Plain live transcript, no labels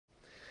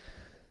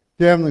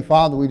Dear Heavenly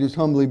Father, we just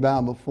humbly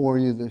bow before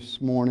you this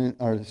morning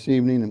or this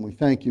evening, and we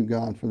thank you,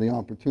 God, for the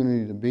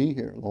opportunity to be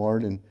here,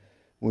 Lord. And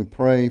we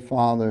pray,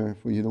 Father,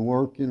 for you to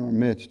work in our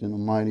midst in a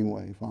mighty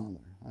way, Father.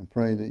 I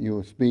pray that you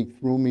will speak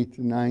through me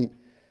tonight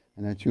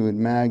and that you would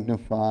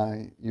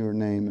magnify your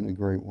name in a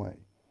great way.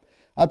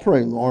 I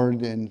pray,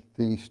 Lord, in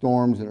the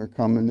storms that are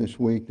coming this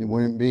week, they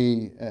wouldn't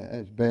be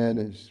as bad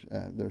as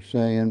they're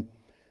saying.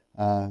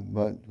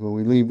 But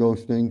we leave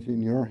those things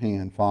in your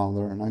hand,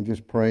 Father, and I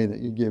just pray that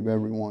you give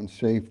everyone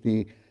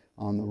safety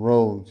on the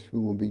roads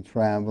who will be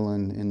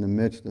traveling in the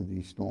midst of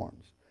these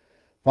storms.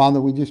 Father,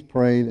 we just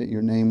pray that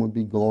your name would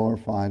be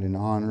glorified and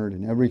honored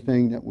in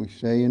everything that we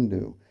say and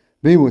do.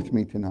 Be with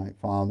me tonight,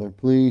 Father.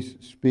 Please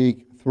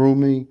speak through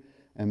me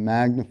and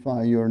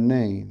magnify your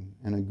name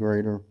in a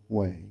greater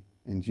way.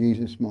 In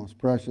Jesus' most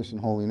precious and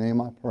holy name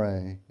I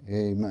pray.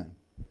 Amen.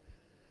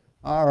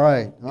 All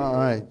right.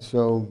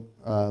 So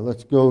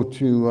let's go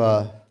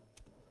to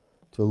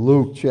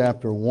Luke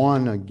chapter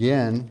 1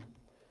 again.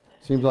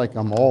 Seems like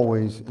I'm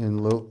always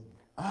in Luke.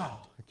 Oh,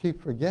 I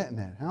keep forgetting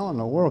that. How in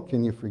the world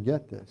can you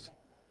forget this?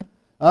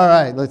 All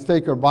right, let's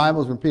take our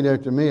Bibles, repeat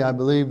after me. I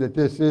believe that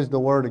this is the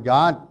Word of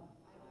God.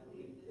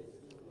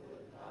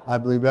 I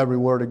believe every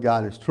word of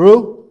God is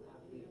true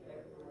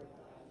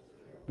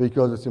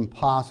because it's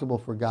impossible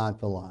for God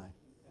to lie.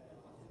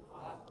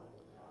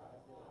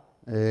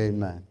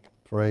 Amen.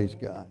 Praise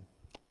God.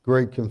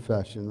 Great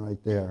confession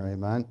right there.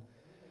 Amen.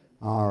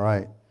 All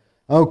right.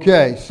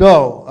 Okay,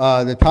 so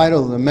the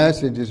title of the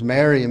message is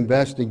Mary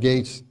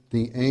Investigates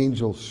the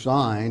Angel's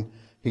Sign.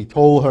 He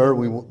told her,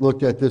 we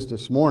looked at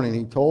this morning,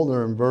 he told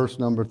her in verse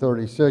number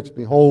 36,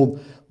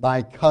 Behold,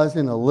 thy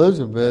cousin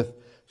Elizabeth,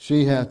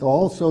 she hath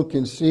also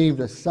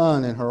conceived a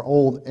son in her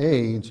old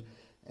age,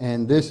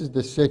 and this is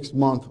the 6th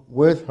month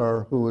with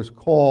her, who is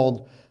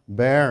called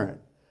barren.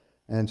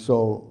 And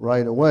so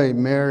right away,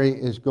 Mary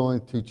is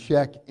going to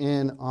check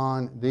in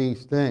on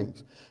these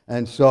things.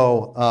 And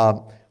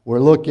so we're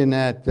looking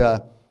at,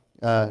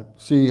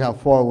 see how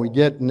far we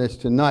get in this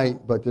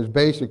tonight, but there's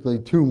basically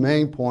two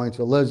main points.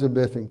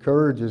 Elizabeth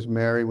encourages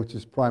Mary, which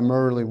is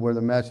primarily where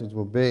the message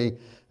will be.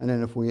 And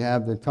then if we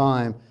have the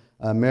time,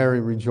 Mary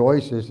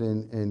rejoices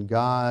in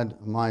God,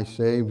 my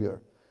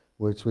Savior,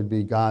 which would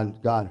be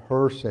God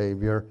her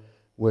Savior,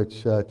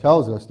 which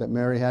tells us that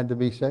Mary had to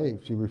be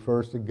saved. She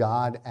refers to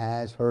God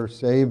as her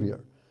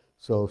Savior.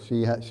 So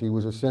she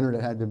was a sinner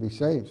that had to be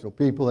saved. So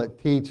people that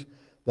teach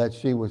that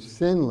she was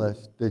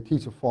sinless, they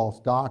teach a false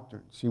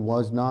doctrine. She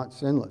was not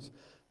sinless.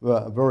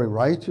 A very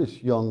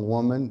righteous young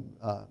woman,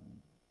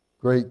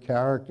 great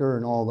character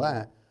and all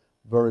that,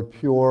 very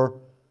pure,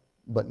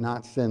 but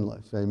not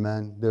sinless.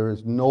 Amen. There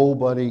is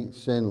nobody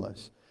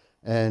sinless.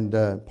 And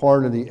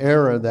part of the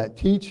error of that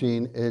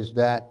teaching is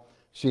that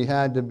she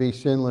had to be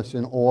sinless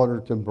in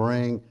order to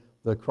bring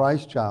the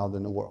Christ child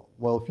in the world.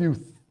 Well, if you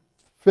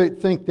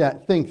think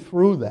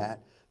through that,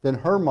 then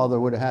her mother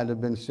would have had to have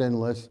been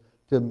sinless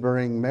to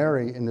bring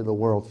Mary into the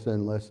world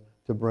sinless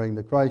to bring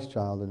the Christ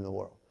child into the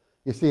world.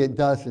 You see, it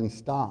doesn't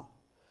stop.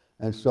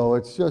 And so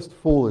it's just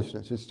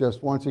foolishness. It's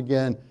just, once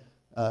again,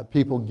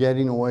 people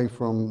getting away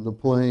from the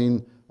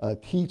plain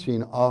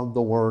teaching of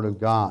the Word of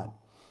God.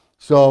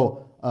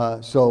 So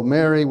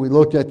Mary, we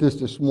looked at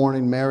this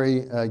morning.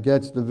 Mary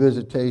gets the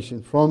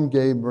visitation from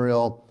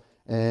Gabriel,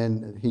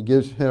 and he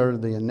gives her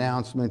the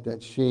announcement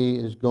that she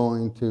is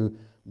going to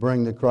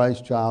bring the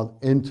Christ child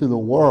into the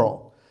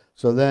world.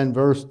 So then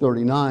verse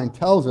 39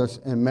 tells us,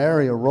 And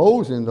Mary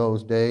arose in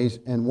those days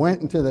and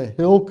went into the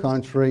hill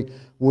country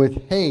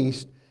with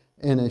haste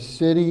in a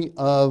city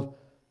of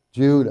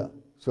Judah.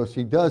 So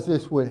she does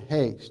this with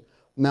haste.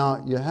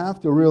 Now, you have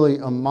to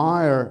really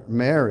admire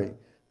Mary,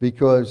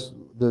 because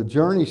the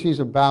journey she's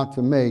about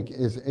to make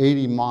is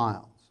 80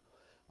 miles.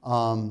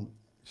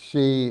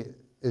 She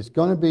is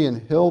going to be in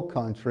hill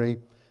country,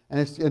 and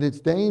it's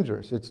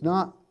dangerous. It's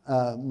not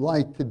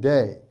like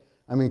today.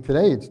 I mean,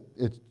 today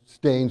it's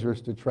dangerous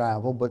to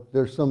travel, but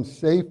there's some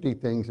safety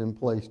things in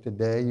place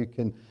today.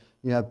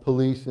 You have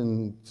police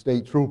and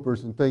state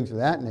troopers and things of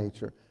that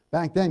nature.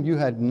 Back then, you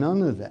had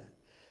none of that.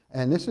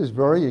 And this is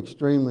very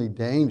extremely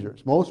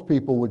dangerous. Most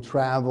people would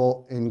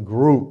travel in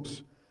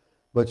groups,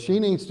 but she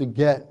needs to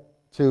get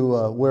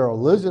to where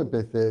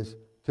Elizabeth is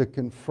to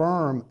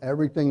confirm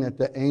everything that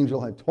the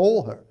angel had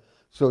told her.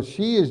 So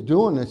she is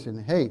doing this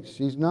in haste.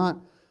 She's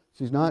not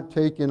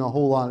taking a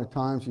whole lot of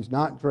time. She's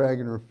not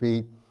dragging her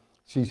feet.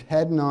 She's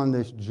heading on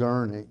this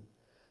journey.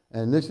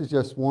 And this is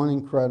just one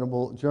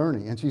incredible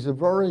journey. And she's a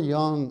very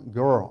young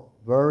girl,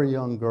 very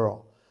young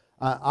girl.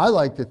 I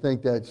like to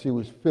think that she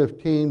was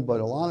 15, but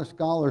a lot of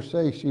scholars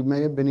say she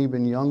may have been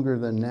even younger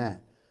than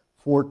that.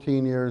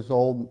 14 years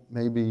old,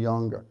 maybe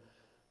younger.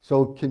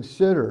 So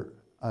consider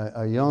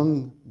a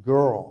young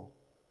girl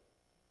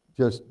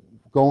just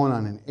going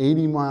on an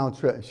 80-mile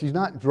trip. She's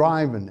not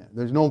driving there.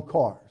 There's no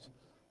cars.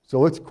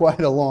 So it's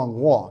quite a long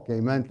walk.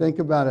 Amen. Think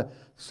about it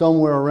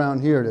somewhere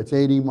around here that's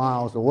 80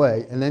 miles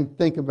away, and then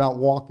think about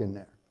walking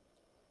there.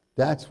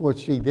 That's what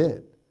she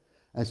did.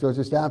 And so it's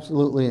just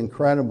absolutely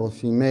incredible.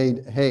 She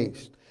made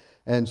haste.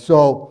 And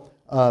so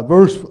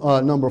verse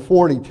number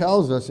 40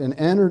 tells us, and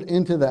entered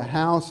into the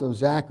house of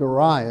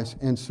Zacharias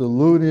and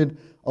saluted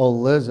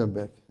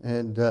Elizabeth.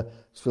 And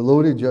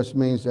saluted just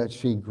means that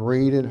she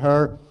greeted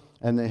her,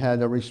 and they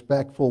had a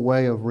respectful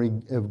way of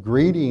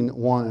greeting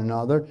one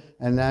another,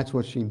 and that's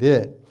what she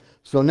did.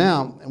 So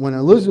now, when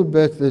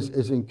Elizabeth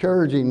is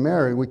encouraging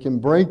Mary, we can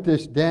break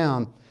this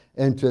down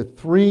into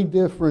 3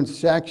 different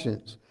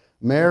sections.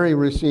 Mary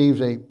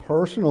receives a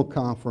personal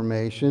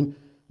confirmation,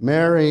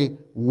 Mary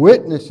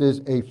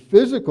witnesses a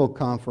physical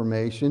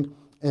confirmation,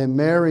 and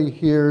Mary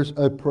hears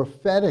a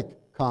prophetic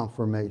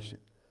confirmation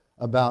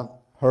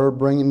about her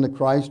bringing the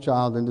Christ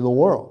child into the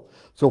world.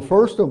 So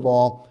first of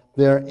all,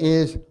 there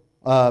is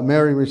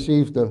Mary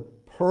receives the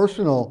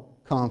personal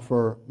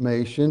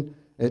confirmation.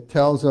 It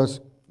tells us,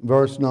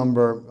 verse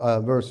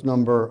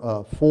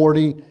number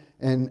 40,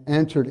 and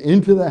entered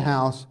into the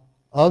house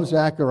of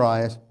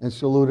Zacharias and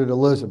saluted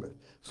Elizabeth.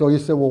 So you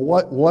say, well,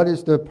 what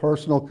is the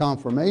personal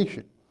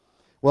confirmation?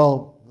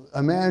 Well,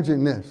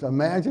 imagine this.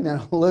 Imagine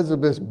that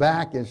Elizabeth's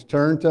back is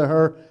turned to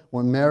her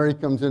when Mary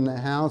comes in the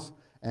house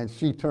and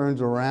she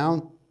turns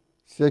around,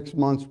 6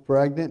 months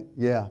pregnant.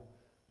 Yeah.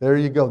 There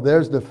you go.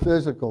 There's the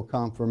physical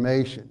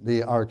confirmation,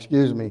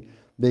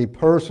 the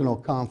personal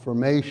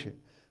confirmation.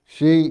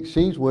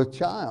 She's with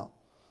child.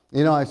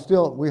 You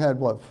know, we had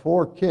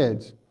 4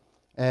 kids,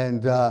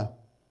 and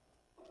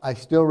I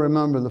still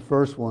remember the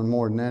first one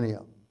more than any of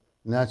them.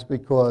 And that's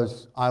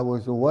because I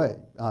was away.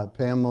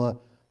 Pamela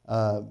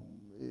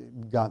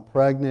got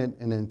pregnant,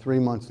 and then 3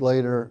 months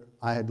later,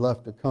 I had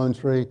left the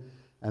country,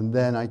 and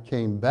then I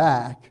came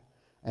back.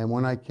 And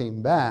when I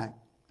came back,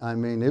 I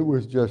mean, it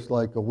was just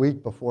like a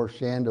week before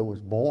Shanda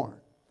was born.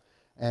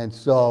 And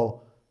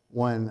so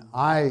when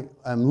I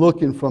am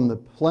looking from the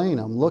plane,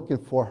 I'm looking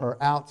for her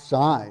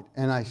outside,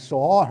 and I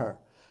saw her.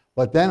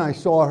 But then I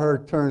saw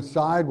her turn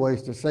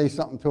sideways to say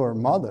something to her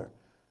mother.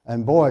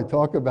 And boy,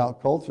 talk about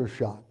culture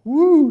shock.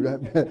 Woo,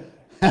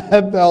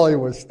 that belly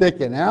was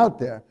sticking out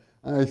there.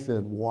 And I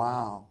said,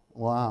 wow.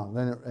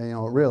 Then it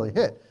really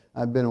hit.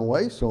 I've been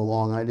away so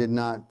long, I did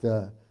not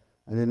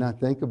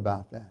think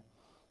about that.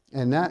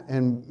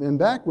 And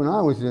back when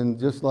I was in,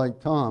 just like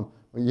Tom,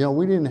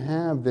 we didn't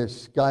have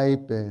this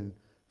Skype and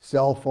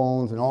cell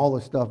phones and all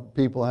the stuff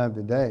people have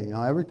today.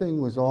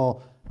 Everything was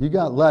all, you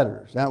got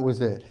letters. That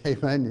was it.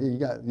 Amen.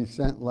 You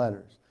sent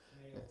letters.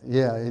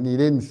 Yeah, and you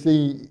didn't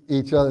see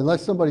each other.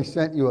 Unless somebody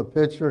sent you a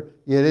picture,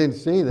 you didn't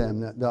see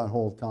them that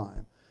whole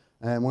time.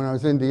 And when I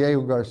was in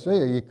Diego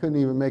Garcia, you couldn't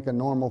even make a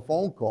normal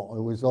phone call.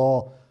 It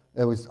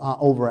was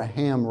over a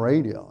ham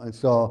radio. And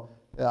so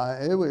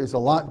it was a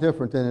lot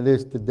different than it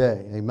is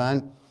today.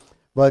 Amen?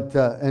 But,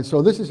 and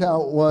so this is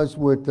how it was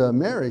with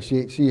Mary.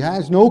 She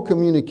has no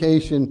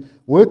communication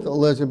with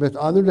Elizabeth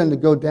other than to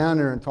go down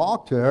there and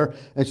talk to her.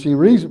 And she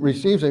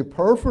receives a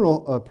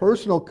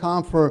personal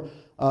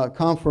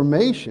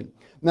confirmation.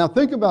 Now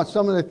think about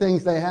some of the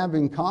things they have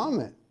in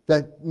common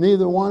that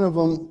neither one of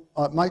them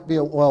might be,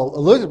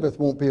 Elizabeth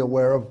won't be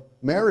aware of,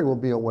 Mary will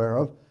be aware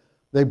of.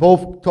 They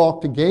both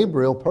talked to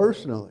Gabriel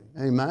personally.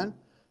 Amen?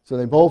 So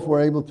they both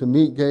were able to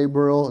meet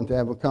Gabriel and to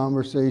have a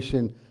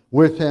conversation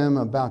with him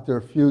about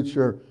their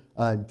future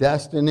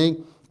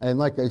destiny. And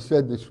like I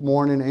said this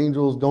morning,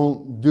 angels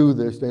don't do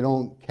this. They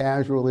don't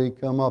casually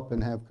come up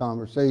and have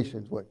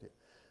conversations with you.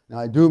 Now,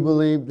 I do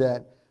believe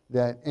that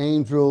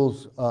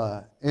angels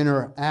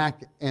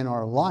interact in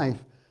our life,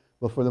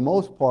 but for the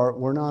most part,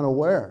 we're not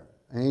aware.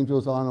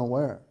 Angels aren't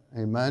aware.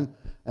 Amen?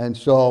 And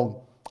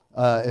so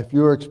if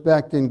you're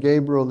expecting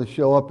Gabriel to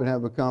show up and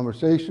have a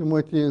conversation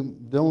with you,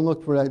 don't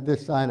look for that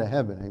this side of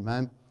heaven.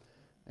 Amen?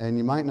 And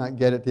you might not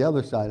get it the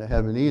other side of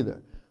heaven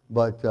either.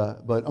 But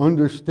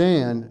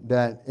understand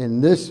that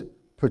in this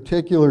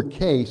particular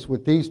case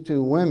with these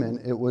 2 women,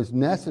 it was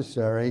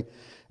necessary,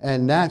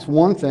 and that's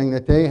one thing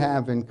that they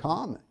have in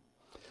common.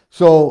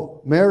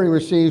 So Mary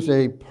receives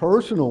a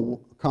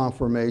personal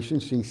confirmation.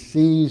 She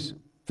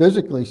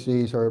physically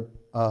sees her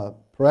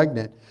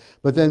pregnant.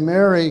 But then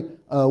Mary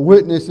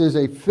witnesses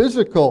a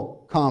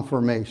physical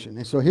confirmation.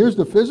 And so here's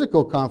the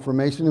physical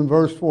confirmation in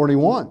verse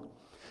 41.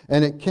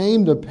 And it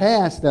came to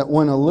pass that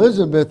when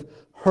Elizabeth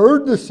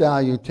heard the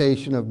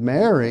salutation of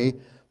Mary,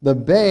 the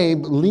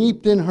babe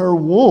leaped in her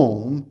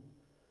womb,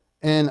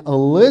 and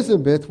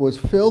Elizabeth was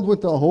filled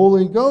with the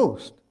Holy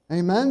Ghost.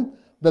 Amen?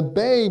 The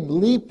babe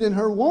leaped in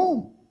her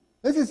womb.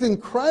 This is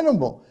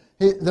incredible.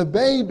 The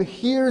babe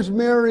hears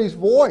Mary's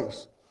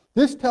voice.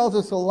 This tells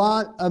us a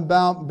lot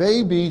about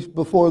babies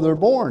before they're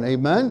born.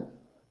 Amen?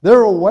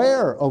 They're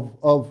aware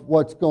of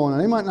what's going on.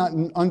 They might not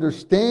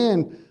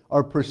understand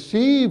or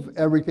perceive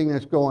everything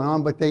that's going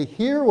on, but they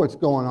hear what's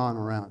going on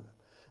around them.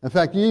 In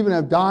fact, you even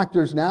have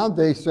doctors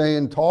nowadays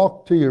saying,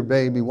 talk to your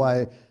baby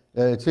while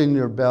it's in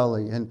your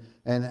belly.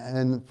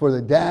 And for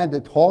the dad to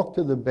talk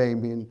to the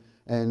baby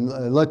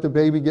and let the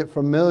baby get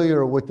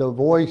familiar with the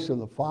voice of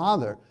the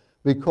father,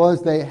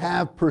 because they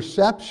have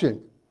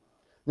perception.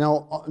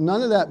 Now,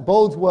 none of that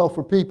bodes well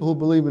for people who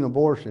believe in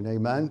abortion.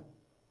 Amen?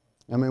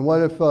 I mean,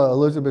 what if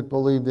Elizabeth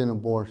believed in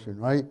abortion,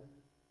 right?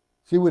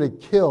 She would have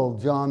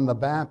killed John the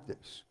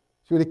Baptist.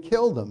 She would have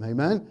killed him.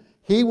 Amen?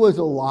 He was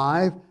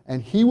alive,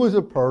 and he was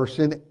a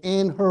person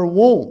in her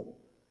womb.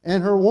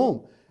 In her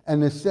womb.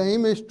 And the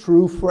same is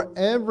true for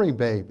every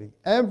baby.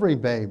 Every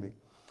baby.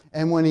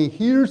 And when he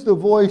hears the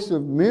voice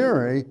of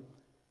Mary,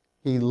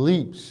 he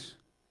leaps.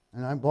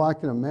 And I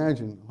can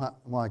imagine,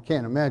 well, I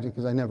can't imagine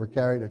because I never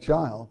carried a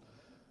child,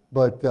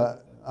 but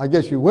I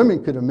guess you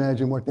women could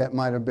imagine what that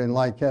might have been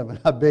like, having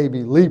a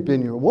baby leap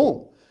in your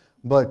womb.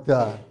 But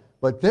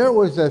there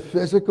was a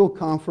physical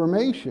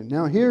confirmation.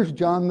 Now here's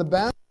John the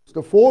Baptist,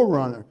 the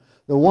forerunner,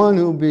 the one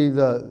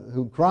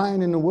who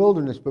crying in the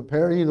wilderness,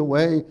 prepare ye the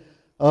way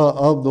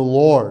of the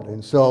Lord.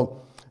 And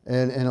so,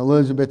 and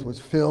Elizabeth was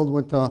filled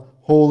with the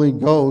Holy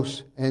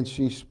Ghost, and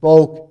she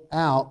spoke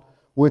out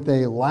with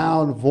a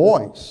loud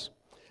voice.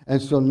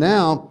 And so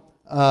now,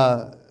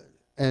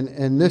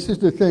 and this is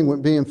the thing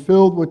with being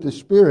filled with the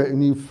Spirit,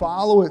 and you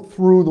follow it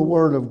through the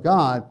Word of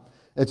God,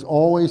 it's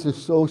always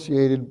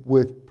associated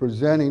with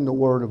presenting the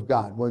Word of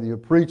God, whether you're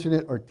preaching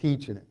it or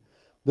teaching it.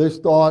 This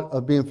thought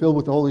of being filled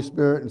with the Holy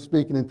Spirit and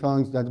speaking in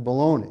tongues, that's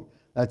baloney.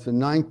 That's a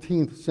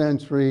 19th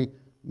century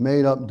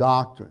made-up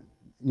doctrine.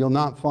 You'll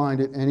not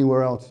find it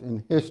anywhere else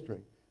in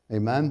history.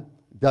 Amen?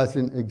 It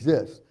doesn't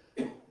exist.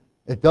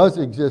 It does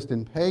exist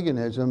in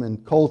paganism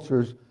and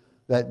cultures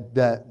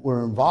that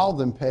were involved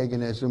in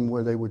paganism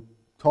where they would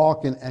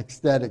talk in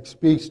ecstatic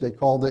speech. They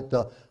called it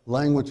the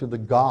language of the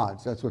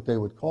gods. That's what they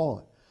would call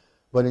it.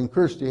 But in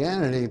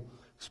Christianity,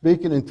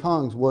 speaking in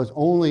tongues was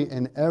only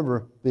and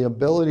ever the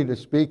ability to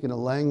speak in a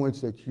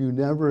language that you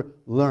never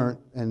learned,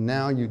 and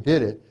now you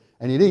did it.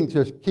 And you didn't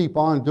just keep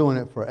on doing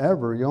it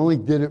forever. You only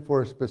did it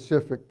for a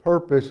specific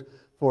purpose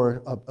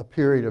for a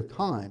period of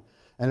time.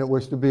 And it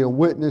was to be a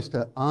witness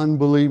to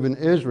unbelieving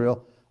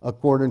Israel,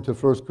 according to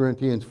 1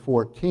 Corinthians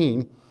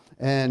 14.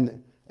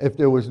 And if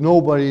there was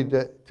nobody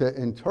to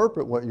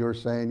interpret what you were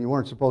saying, you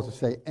weren't supposed to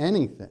say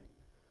anything.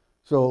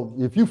 So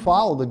if you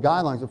follow the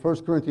guidelines of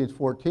 1 Corinthians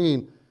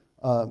 14,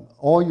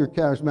 all your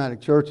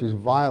charismatic churches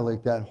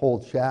violate that whole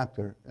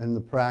chapter and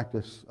the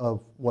practice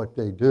of what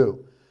they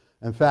do.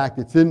 In fact,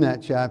 it's in that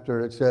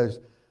chapter it says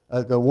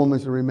the woman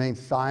to remain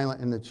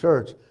silent in the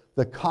church.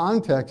 The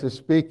context is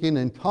speaking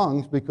in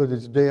tongues because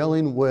it's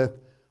dealing with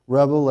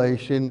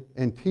revelation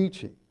and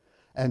teaching.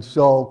 And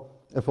so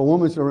if a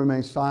woman's to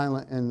remain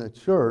silent in the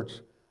church,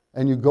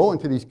 and you go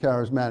into these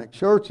charismatic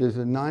churches,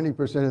 and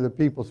 90% of the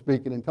people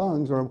speaking in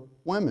tongues are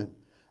women.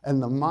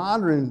 And the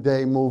modern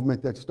day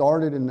movement that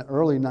started in the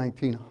early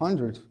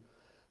 1900s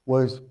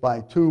was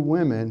by two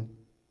women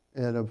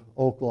out of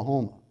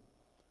Oklahoma.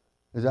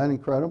 Is that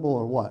incredible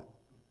or what?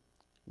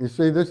 You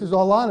see, this is a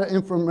lot of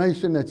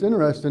information that's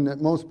interesting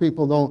that most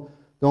people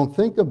don't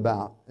think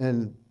about.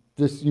 And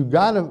this, you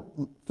got to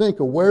think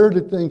of where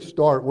did things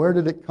start? Where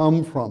did it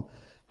come from?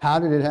 How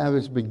did it have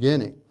its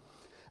beginning?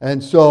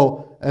 And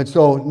so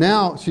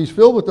now she's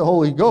filled with the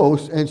Holy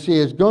Ghost, and she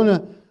is going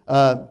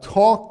to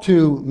talk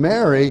to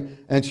Mary,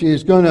 and she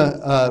is going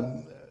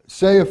to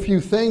say a few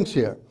things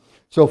here.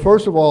 So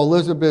first of all,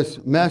 Elizabeth's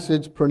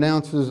message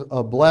pronounces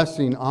a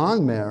blessing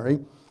on Mary.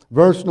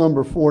 Verse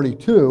number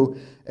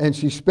 42, and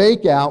she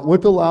spake out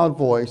with a loud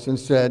voice and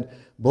said,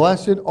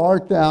 Blessed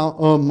art thou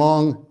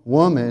among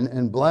women,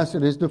 and blessed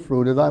is the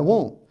fruit of thy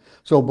womb.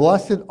 So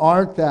blessed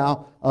art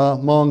thou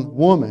among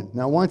women.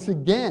 Now once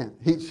again,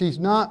 she's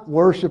not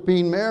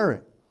worshiping Mary.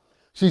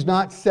 She's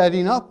not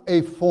setting up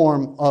a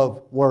form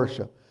of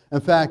worship.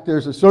 In fact,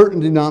 there's a certain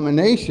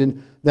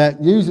denomination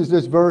that uses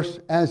this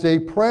verse as a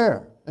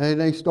prayer. And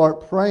they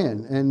start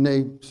praying, and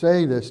they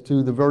say this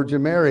to the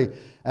Virgin Mary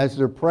as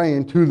they're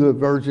praying to the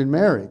Virgin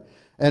Mary.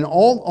 And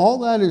all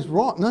that is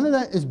wrong. None of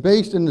that is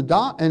based in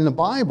the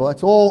Bible.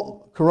 It's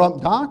all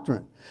corrupt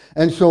doctrine.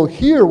 And so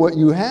here, what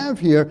you have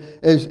here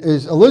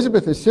is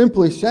Elizabeth is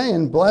simply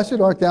saying,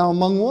 Blessed art thou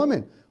among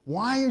women.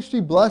 Why is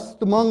she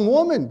blessed among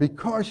women?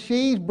 Because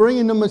she's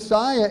bringing the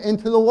Messiah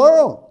into the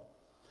world.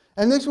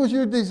 And this was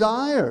your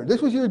desire.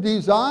 This was your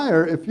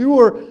desire. If you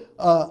were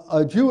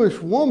a Jewish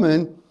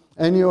woman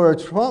and you were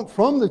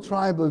from the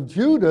tribe of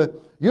Judah,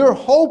 your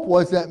hope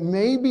was that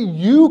maybe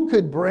you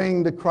could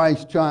bring the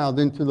Christ child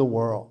into the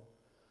world.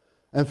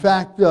 In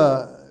fact,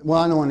 well,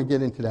 I don't want to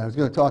get into that. I was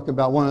going to talk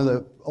about one of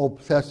the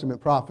Old Testament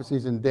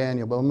prophecies in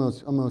Daniel, but I'm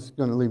just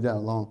going to leave that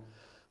alone.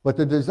 But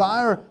the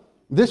desire,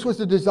 this was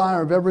the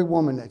desire of every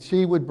woman, that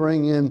she would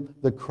bring in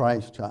the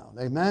Christ child.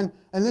 Amen?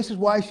 And this is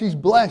why she's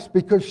blessed,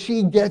 because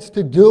she gets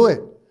to do it.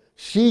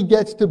 She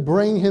gets to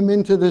bring him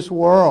into this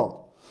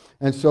world.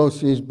 And so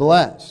she's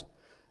blessed.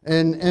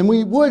 And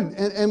we don't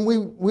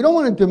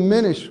want to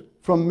diminish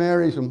from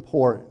Mary's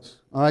importance,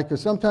 all right?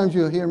 Because sometimes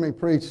you'll hear me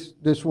preach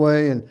this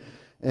way, and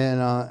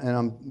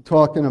I'm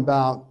talking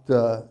about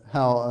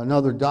how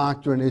another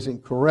doctrine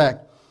isn't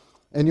correct,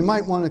 and you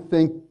might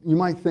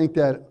think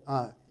that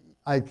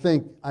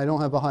I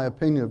don't have a high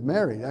opinion of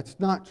Mary. That's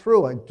not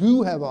true. I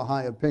do have a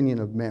high opinion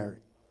of Mary.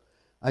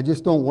 I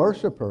just don't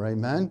worship her,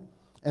 amen?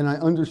 And I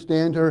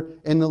understand her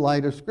in the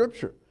light of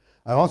Scripture.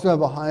 I also have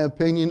a high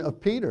opinion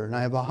of Peter, and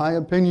I have a high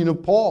opinion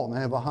of Paul, and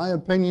I have a high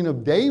opinion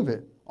of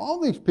David.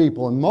 All these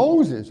people, and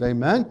Moses,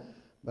 amen?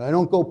 But I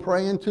don't go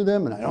praying to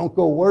them, and I don't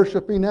go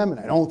worshiping them, and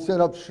I don't set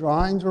up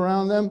shrines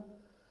around them.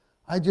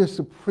 I just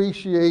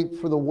appreciate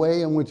for the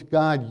way in which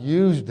God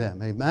used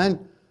them.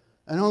 Amen?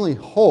 And only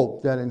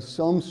hope that in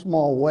some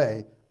small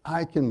way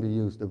I can be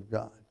used of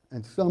God.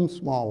 In some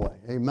small way.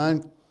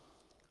 Amen?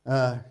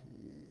 Yeah,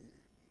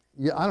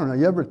 I don't know.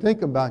 You ever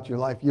think about your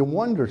life? You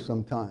wonder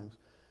sometimes.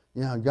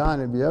 God,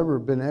 have you ever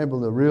been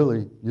able to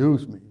really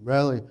use me?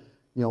 Really,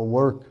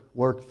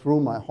 work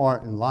through my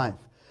heart and life.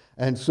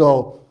 And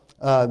so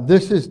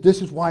this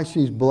is why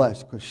she's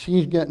blessed, because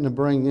she's getting to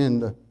bring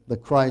in the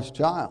Christ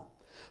child.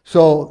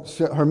 So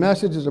her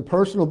message is a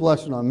personal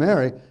blessing on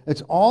Mary.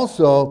 It's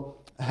also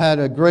had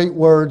a great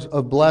words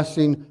of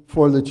blessing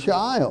for the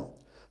child.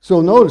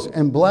 So notice,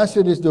 and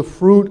blessed is the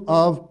fruit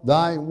of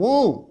thy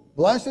womb.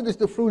 Blessed is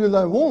the fruit of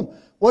thy womb.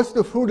 What's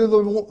the fruit of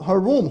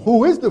her womb?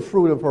 Who is the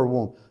fruit of her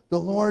womb? The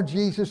Lord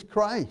Jesus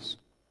Christ.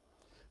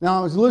 Now,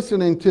 I was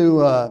listening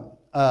to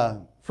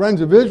Friends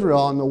of Israel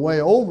on the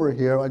way over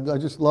here. I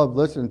just love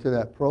listening to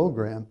that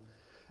program.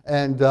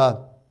 And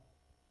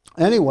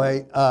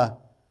anyway, I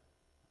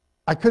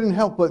couldn't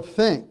help but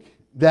think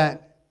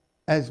that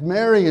as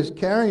Mary is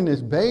carrying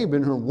this babe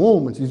in her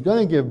womb and she's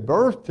going to give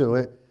birth to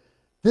it,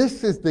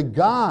 this is the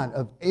God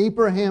of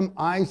Abraham,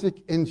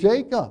 Isaac, and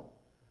Jacob.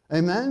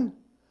 Amen?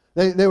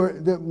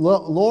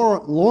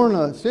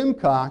 Lorna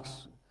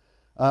Simcox,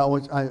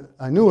 which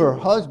I knew her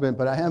husband,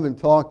 but I haven't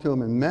talked to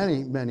him in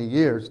many, many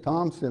years,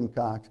 Tom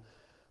Simcox.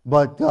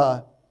 But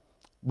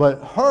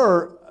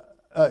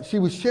she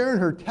was sharing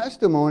her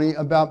testimony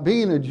about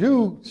being a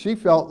Jew. She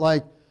felt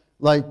like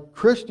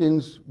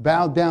Christians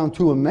bowed down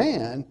to a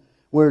man,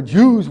 where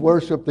Jews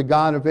worship the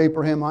God of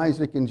Abraham,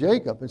 Isaac, and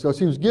Jacob. And so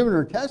she was giving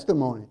her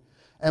testimony.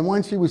 And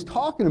when she was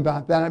talking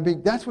about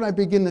that, that's when I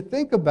begin to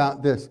think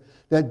about this.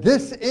 That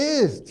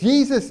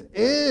Jesus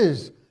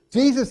is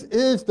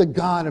the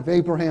God of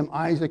Abraham,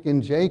 Isaac,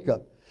 and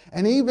Jacob.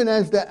 And even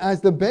as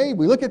the babe,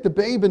 we look at the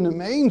babe in the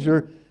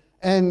manger,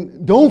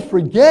 and don't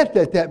forget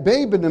that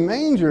babe in the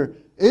manger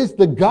is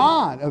the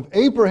God of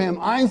Abraham,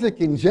 Isaac,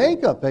 and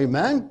Jacob.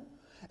 Amen?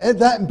 And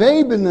that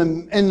babe in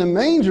the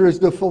manger is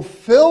the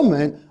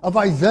fulfillment of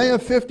Isaiah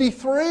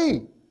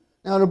 53.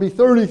 Now, it'll be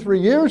 33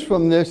 years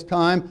from this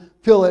time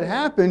till it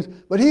happens,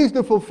 but he's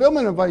the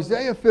fulfillment of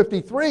Isaiah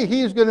 53.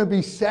 He is going to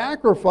be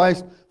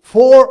sacrificed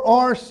for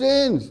our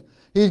sins.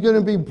 He's going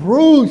to be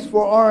bruised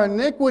for our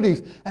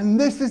iniquities. And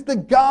this is the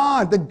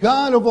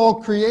God of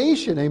all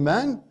creation.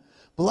 Amen?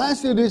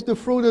 Blessed is the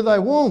fruit of thy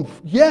womb.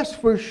 Yes,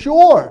 for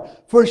sure.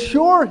 For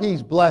sure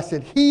he's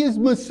blessed. He is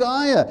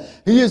Messiah.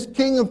 He is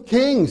King of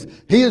kings.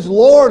 He is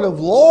Lord of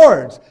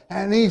lords.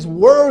 And he's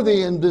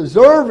worthy and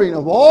deserving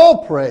of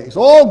all praise,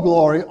 all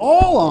glory,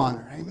 all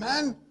honor.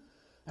 Amen?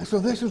 And so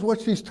this is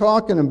what she's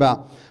talking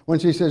about when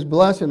she says,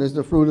 blessed is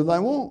the fruit of thy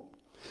womb.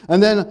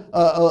 And then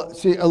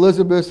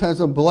Elizabeth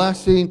has a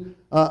blessing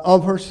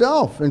of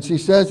herself. And she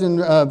says in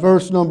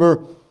verse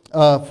number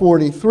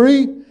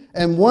 43,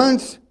 and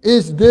whence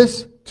is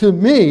this to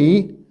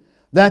me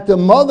that the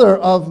mother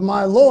of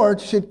my Lord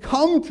should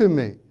come to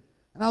me?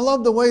 And I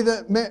love the way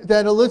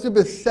that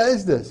Elizabeth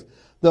says this.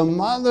 The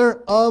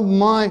mother of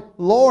my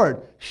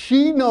Lord.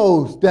 She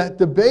knows that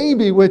the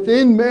baby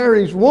within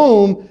Mary's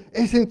womb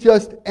isn't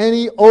just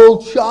any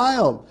old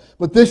child,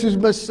 but this is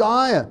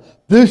Messiah.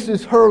 This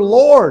is her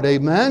Lord.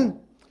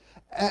 Amen?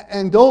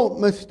 And don't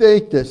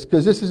mistake this,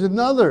 because this is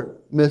another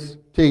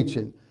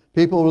misteaching.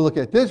 People will look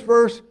at this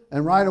verse,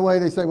 and right away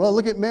they say, well,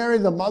 look at Mary,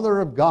 the mother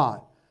of God.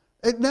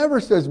 It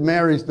never says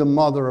Mary's the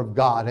mother of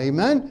God.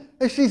 Amen?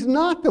 And she's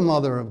not the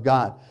mother of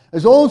God.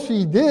 As all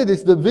she did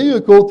is the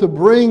vehicle to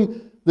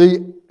bring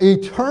the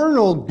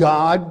eternal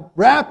God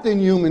wrapped in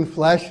human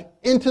flesh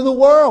into the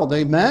world.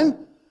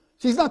 Amen?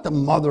 She's not the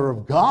mother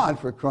of God,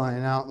 for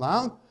crying out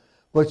loud,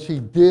 but she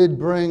did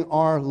bring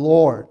our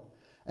Lord.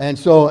 And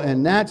so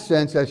in that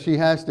sense, that she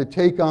has to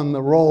take on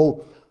the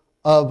role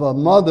of a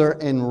mother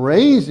in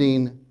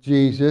raising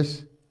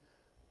Jesus,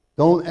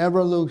 don't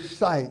ever lose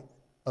sight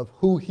of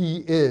who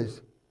he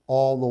is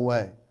all the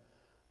way.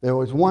 There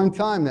was one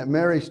time that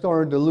Mary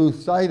started to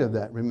lose sight of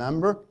that,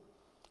 remember?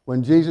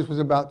 When Jesus was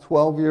about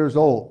 12 years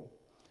old,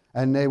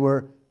 and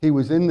he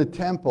was in the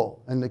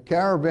temple, and the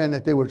caravan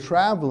that they were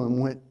traveling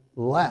went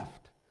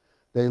left.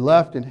 They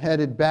left and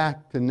headed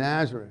back to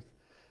Nazareth,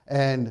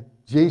 and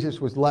Jesus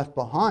was left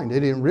behind. They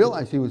didn't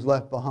realize he was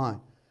left behind.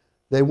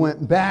 They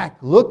went back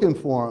looking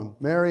for him,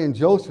 Mary and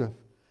Joseph,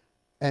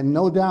 and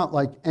no doubt,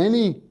 like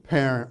any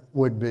parent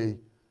would be,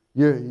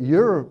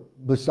 you're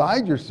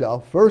beside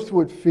yourself, first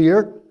with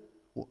fear,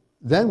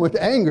 then with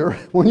anger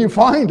when you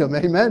find him.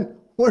 Amen?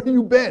 Where have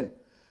you been?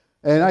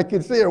 And I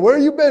could see her, where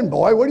have you been,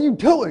 boy? What are you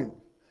doing?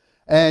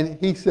 And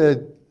he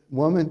said,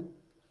 woman,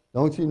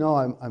 don't you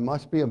know I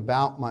must be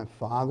about my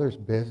Father's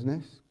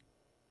business?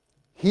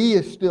 He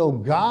is still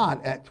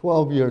God at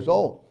 12 years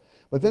old.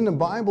 But then the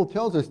Bible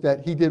tells us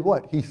that he did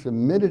what? He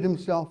submitted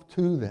himself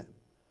to them.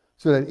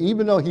 So that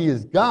even though he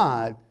is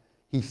God,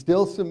 he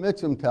still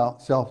submits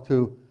himself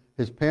to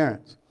his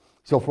parents.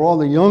 So for all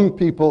the young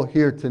people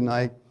here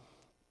tonight,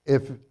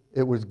 if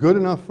it was good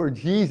enough for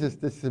Jesus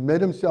to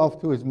submit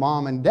himself to his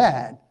mom and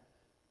dad,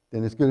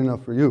 then it's good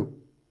enough for you.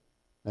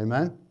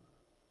 Amen?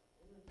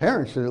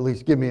 Parents should at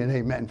least give me an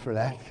amen for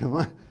that. Come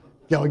on.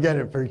 Go get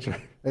it,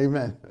 preacher.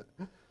 Amen.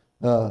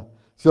 So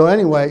what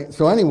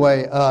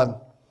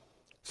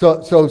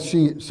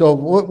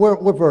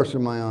verse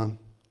am I on?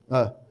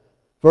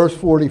 Verse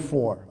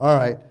 44. All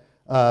right.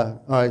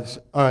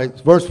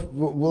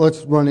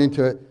 Let's run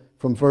into it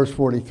from verse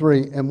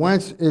 43. And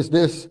whence is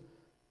this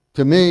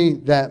to me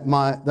that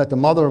the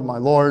mother of my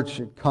Lord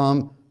should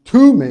come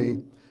to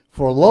me?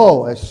 For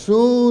lo, as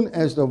soon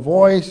as the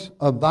voice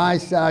of thy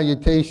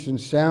salutation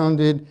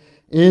sounded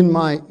in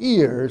my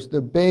ears, the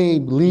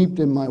babe leaped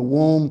in my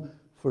womb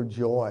for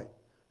joy.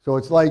 So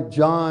it's like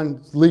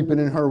John leaping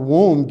in her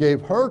womb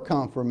gave her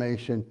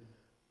confirmation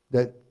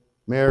that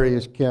Mary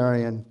is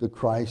carrying the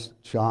Christ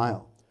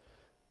child.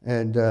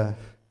 And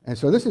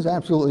so this is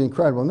absolutely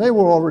incredible. And they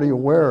were already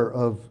aware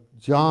of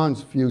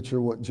John's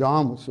future, what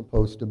John was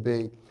supposed to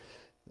be.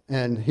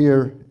 And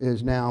here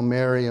is now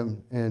Mary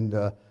and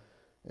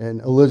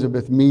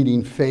Elizabeth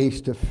meeting face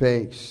to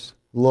face.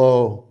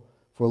 Lo,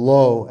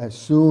 as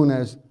soon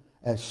as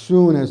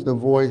the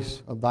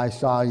voice of thy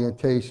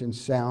salutation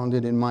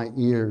sounded in my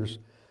ears,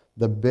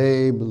 the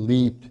babe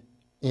leaped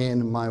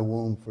in my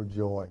womb for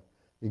joy.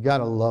 You got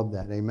to love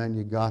that. Amen.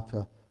 You got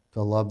to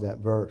love that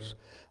verse.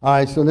 All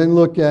right, so then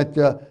look at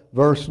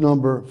verse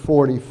number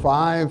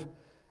 45.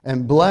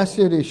 And blessed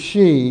is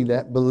she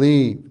that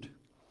believed,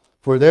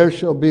 for there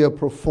shall be a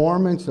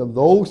performance of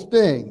those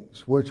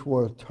things which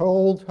were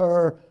told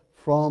her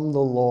from the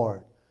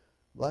Lord.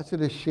 Blessed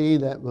is she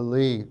that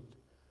believed.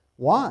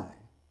 Why?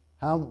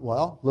 How?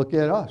 Well, look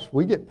at us.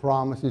 We get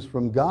promises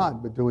from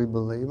God, but do we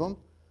believe them?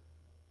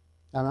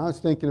 And I was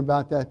thinking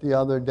about that the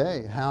other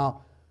day.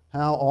 How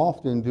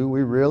often do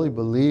we really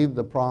believe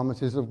the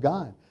promises of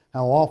God?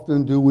 How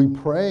often do we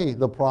pray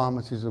the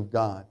promises of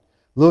God?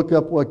 Look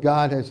up what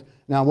God has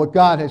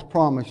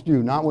promised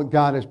you, not what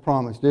God has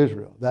promised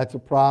Israel. That's a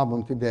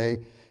problem today,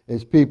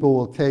 is people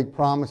will take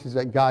promises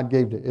that God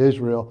gave to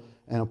Israel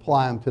and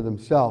apply them to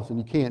themselves, and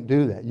you can't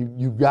do that.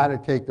 You've got to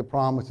take the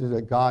promises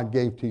that God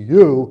gave to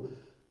you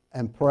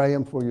and pray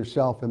them for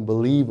yourself and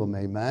believe them,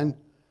 amen?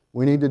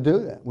 We need to do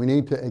that. We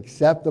need to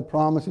accept the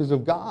promises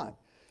of God.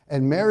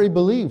 And Mary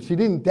believed. She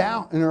didn't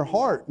doubt in her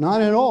heart, not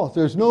at all.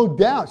 There's no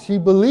doubt. She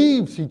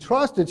believed, she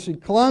trusted, she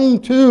clung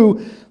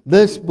to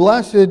this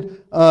blessed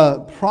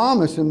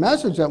promise and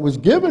message that was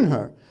given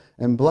her.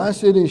 And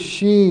blessed is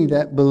she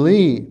that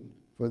believed,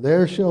 for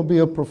there shall be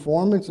a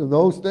performance of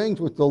those things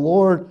which the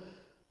Lord,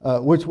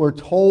 which were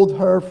told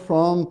her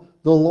from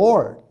the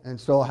Lord. And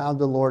so how did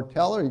the Lord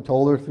tell her? He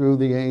told her through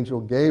the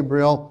angel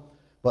Gabriel,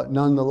 but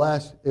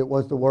nonetheless, it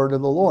was the word of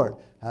the Lord.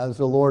 How does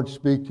the Lord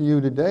speak to you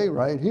today?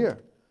 Right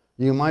here.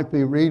 You might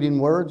be reading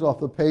words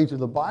off the page of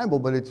the Bible,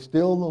 but it's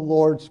still the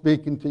Lord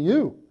speaking to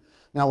you.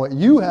 Now, what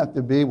you have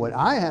to be, what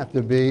I have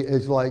to be,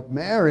 is like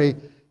Mary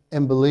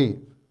and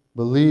believe.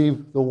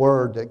 Believe the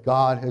word that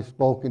God has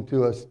spoken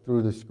to us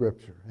through the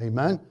Scripture.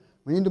 Amen?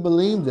 We need to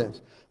believe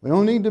this. We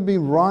don't need to be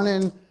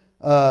running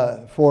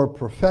for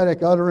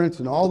prophetic utterance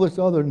and all this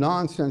other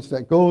nonsense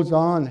that goes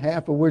on,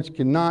 half of which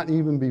cannot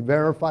even be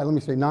verified. Let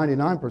me say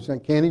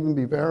 99% can't even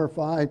be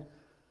verified.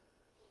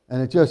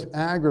 And it just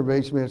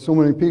aggravates me that so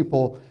many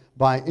people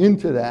buy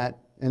into that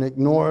and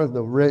ignore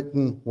the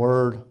written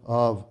word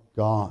of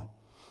God.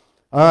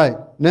 All right,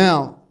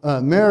 now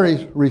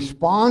Mary's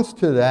response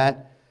to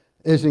that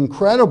is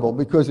incredible,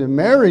 because in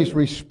Mary's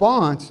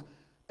response,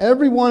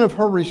 every one of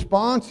her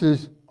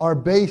responses are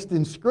based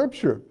in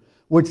Scripture,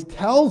 which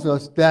tells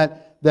us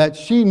that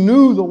she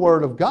knew the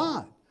Word of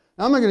God.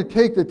 Now, I'm not going to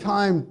take the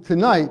time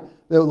tonight.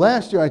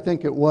 Last year, I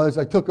think it was,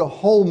 I took a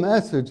whole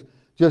message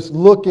just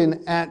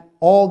looking at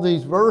all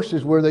these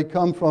verses where they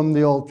come from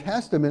the Old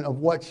Testament of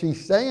what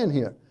she's saying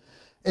here.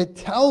 It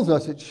tells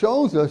us, it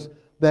shows us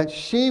that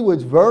she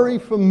was very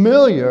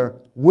familiar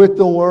with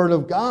the Word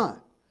of God.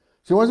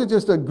 She wasn't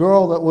just a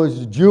girl that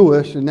was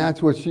Jewish and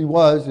that's what she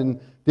was and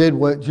did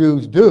what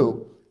Jews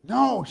do.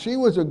 No, she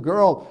was a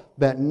girl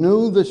that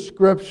knew the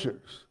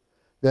Scriptures,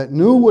 that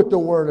knew what the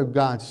Word of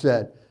God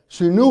said.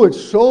 She knew it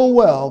so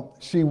well,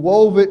 she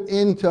wove it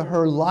into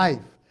her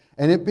life,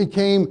 and it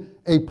became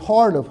a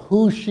part of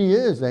who she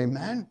is,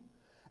 amen?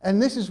 And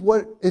this is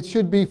what it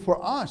should be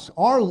for us.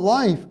 Our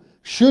life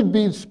should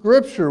be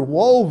Scripture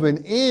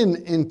woven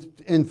in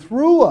and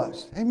through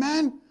us,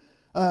 amen?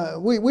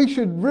 We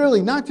should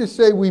really not just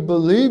say we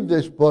believe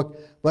this book,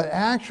 but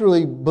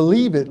actually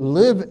believe it,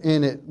 live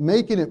in it,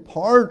 making it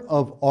part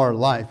of our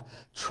life,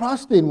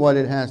 trusting what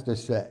it has to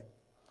say.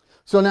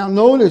 So now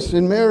notice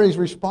in Mary's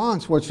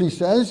response what she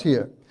says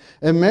here.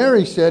 And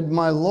Mary said,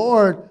 my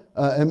Lord,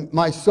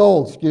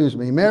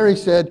 Mary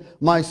said,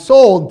 my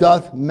soul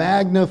doth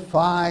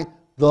magnify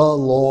the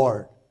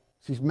Lord.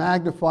 She's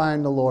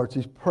magnifying the Lord.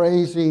 She's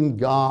praising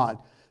God.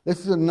 This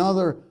is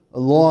another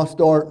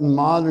lost art in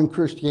modern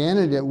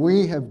Christianity that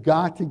we have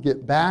got to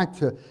get back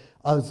to,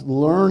 us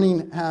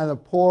learning how to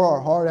pour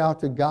our heart out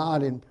to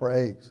God in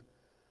praise.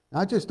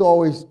 Not just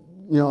always,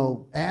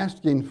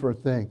 asking for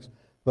things,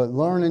 but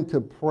learning to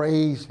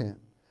praise Him.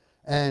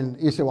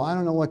 And you say, well, I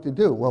don't know what to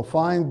do. Well,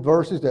 find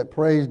verses that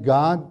praise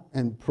God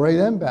and pray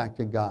them back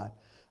to God.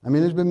 I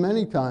mean, there's been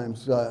many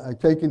times I've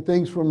taken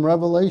things from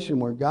Revelation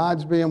where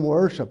God's being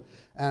worshiped,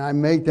 and I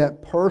make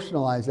that,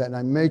 personalize that, and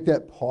I make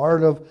that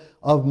part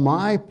of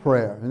my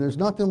prayer. And there's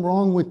nothing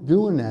wrong with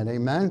doing that,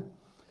 amen?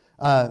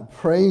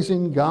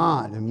 Praising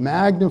God and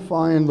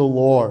magnifying the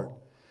Lord.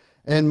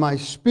 And my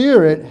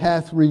spirit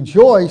hath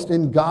rejoiced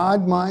in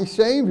God my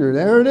Savior.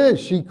 There it is.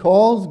 She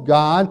calls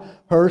God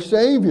her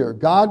Savior.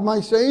 God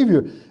my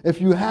Savior. If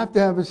you have to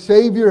have a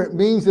Savior, it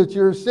means that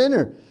you're a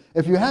sinner.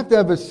 If you have to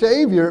have a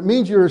Savior, it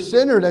means you're a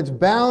sinner that's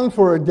bound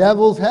for a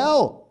devil's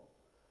hell.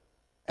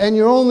 And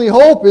your only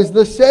hope is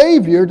the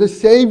Savior to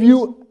save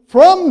you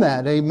from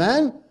that.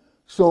 Amen?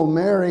 So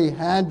Mary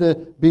had to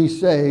be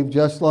saved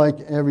just like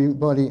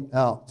everybody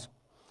else.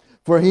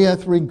 For he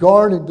hath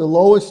regarded the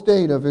low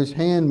estate of his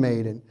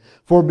handmaiden.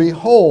 For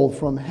behold,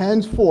 from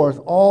henceforth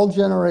all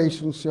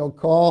generations shall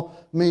call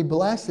me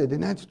blessed.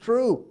 And that's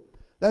true.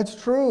 That's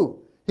true.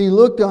 He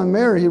looked on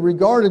Mary. He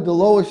regarded the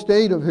low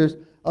estate of his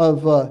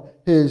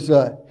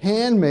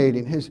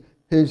handmaiden,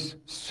 his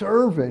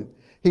servant.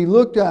 He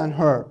looked on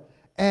her.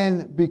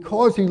 And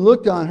because he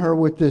looked on her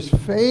with this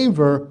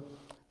favor,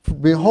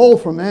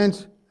 behold, from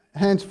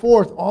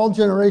henceforth all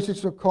generations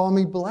shall call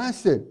me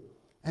blessed.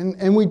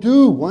 And we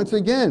do, once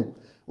again,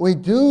 we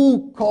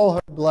do call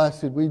her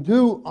blessed. We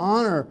do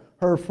honor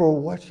her for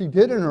what she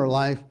did in her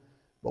life,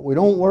 but we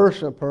don't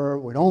worship her.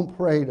 We don't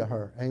pray to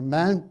her.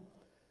 Amen?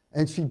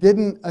 And she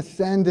didn't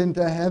ascend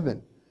into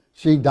heaven.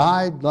 She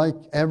died like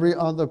every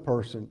other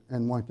person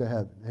and went to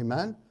heaven.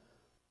 Amen?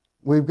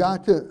 We've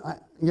got to,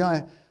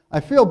 I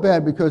feel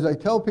bad because I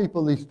tell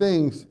people these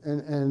things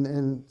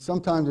and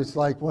sometimes it's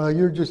like, well,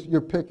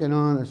 you're picking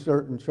on a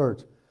certain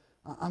church.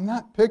 I'm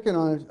not picking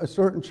on a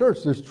certain church.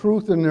 There's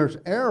truth and there's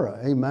error.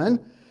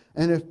 Amen?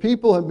 And if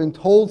people have been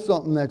told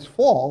something that's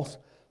false,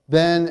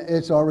 then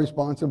it's our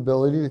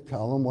responsibility to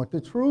tell them what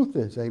the truth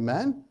is.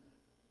 Amen?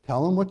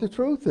 Tell them what the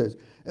truth is.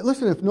 And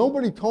listen, if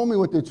nobody told me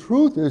what the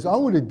truth is, I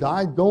would have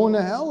died going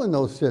to hell in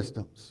those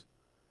systems.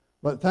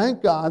 But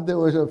thank God there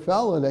was a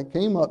fella that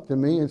came up to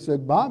me and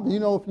said, Bob, do you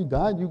know if you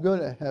died, you go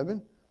to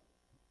heaven?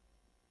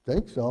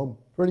 Think so.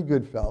 Pretty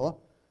good fella.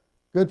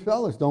 Good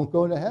fellas don't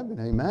go to heaven.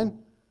 Amen?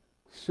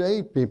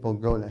 Saved people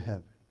go to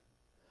heaven.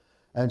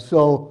 And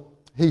so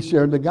he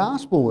shared the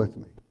gospel with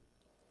me.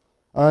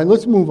 All right,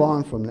 let's move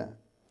on from that.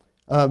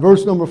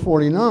 Verse number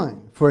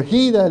 49. For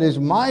he that is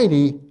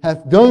mighty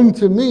hath done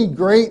to me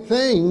great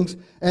things,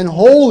 and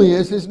holy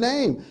is his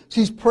name.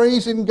 She's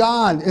praising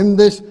God in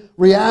this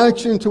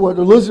reaction to what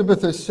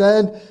Elizabeth has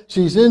said.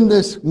 She's in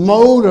this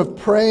mode of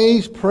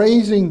praise,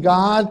 praising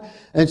God.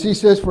 And she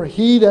says, for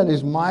he that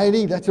is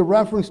mighty, that's a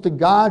reference to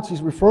God.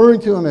 She's referring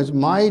to him as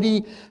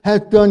mighty,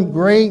 hath done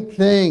great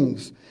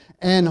things.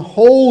 And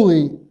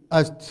holy,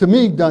 to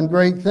me, done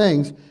great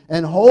things.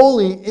 And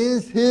holy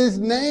is his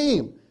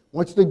name.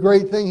 What's the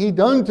great thing he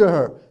done to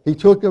her? He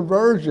took a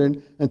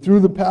virgin and through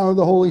the power of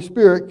the Holy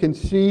Spirit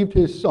conceived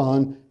his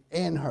son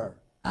in her.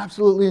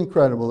 Absolutely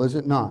incredible, is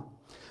it not?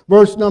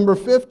 Verse number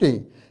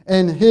 50.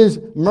 And his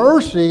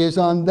mercy is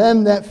on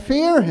them that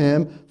fear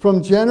him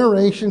from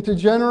generation to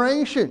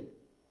generation.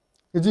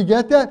 Did you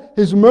get that?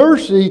 His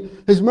mercy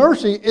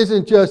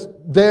isn't just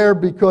there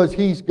because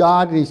he's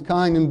God and he's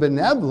kind and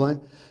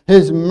benevolent.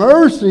 His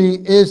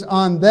mercy is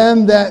on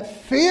them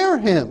that fear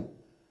him.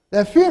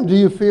 That fear him. Do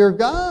you fear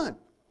God?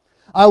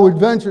 I would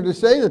venture to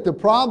say that the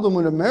problem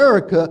with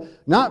America,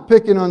 not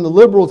picking on the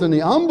liberals and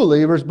the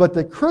unbelievers, but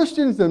the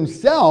Christians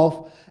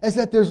themselves, is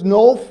that there's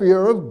no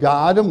fear of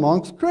God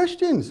amongst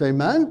Christians.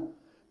 Amen?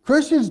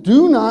 Christians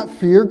do not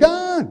fear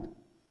God.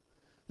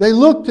 They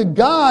look to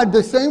God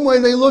the same way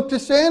they look to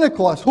Santa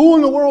Claus. Who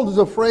in the world is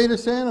afraid of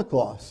Santa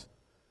Claus?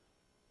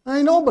 There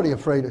ain't nobody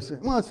afraid of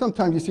Santa. Well,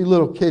 sometimes you see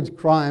little kids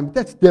crying, but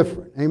that's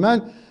different.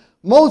 Amen?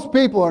 Most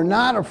people are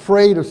not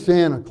afraid of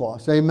Santa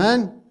Claus.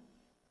 Amen?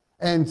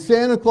 And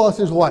Santa Claus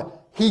is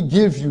what? He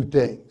gives you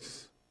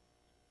things.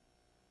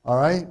 All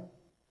right?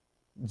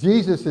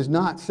 Jesus is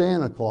not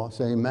Santa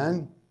Claus.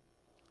 Amen?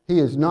 He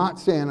is not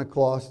Santa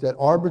Claus that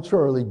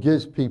arbitrarily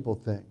gives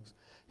people things.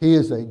 He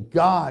is a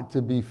God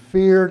to be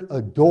feared,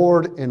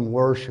 adored, and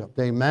worshipped.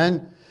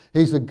 Amen?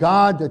 He's a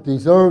God that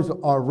deserves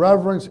our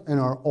reverence and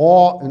our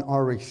awe and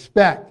our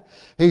respect.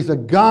 He's a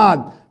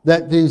God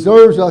that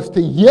deserves us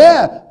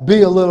to,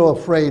 be a little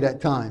afraid at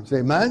times.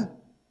 Amen?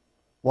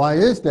 Why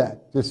is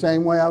that? The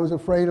same way I was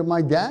afraid of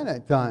my dad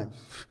at times.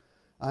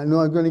 I knew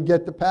I was going to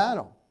get the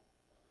paddle.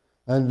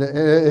 And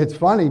it's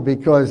funny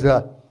because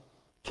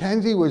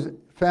Kenzie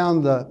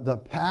found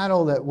the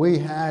paddle that we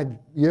had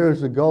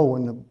years ago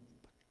when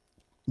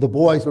the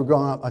boys were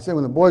growing up. I say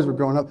when the boys were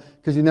growing up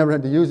because he never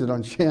had to use it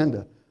on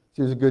Shanda.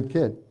 She was a good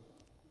kid.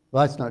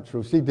 Well, that's not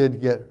true. She did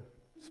get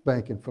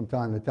spanking from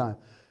time to time.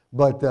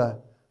 But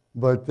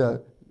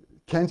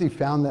Kenzie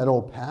found that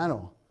old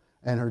paddle,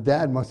 and her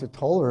dad must have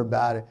told her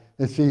about it.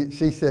 And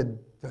she said,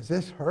 does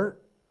this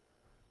hurt?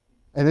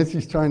 And then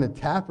she's trying to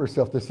tap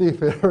herself to see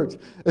if it hurts.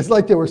 It's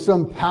like there was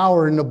some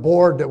power in the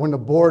board that when the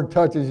board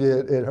touches you,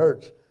 it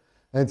hurts.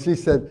 And she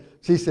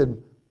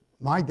said,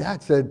 my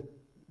dad said,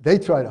 they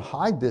try to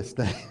hide this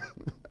thing.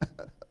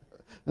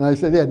 And I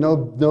said, yeah,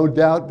 no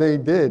doubt they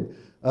did.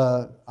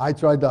 I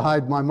tried to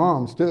hide my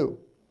mom's too.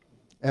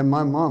 And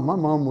my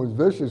mom was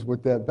vicious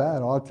with that bat.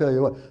 I'll tell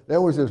you what,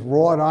 there was this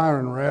wrought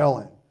iron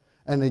railing.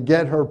 And to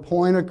get her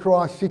point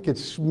across, she could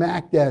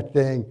smack that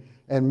thing.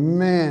 And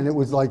man, it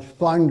was like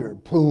thunder,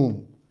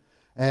 boom.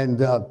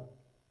 And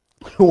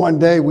one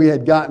day we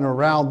had gotten her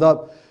riled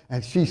up,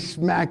 and she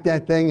smacked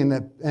that thing,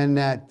 and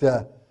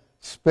that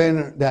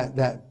spinner,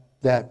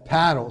 that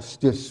paddle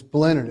just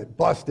splintered it,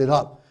 busted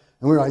up.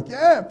 And we were like,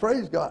 yeah,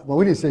 praise God. Well,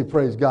 we didn't say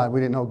praise God. We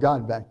didn't know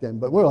God back then.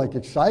 But we were like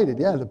excited.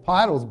 Yeah, the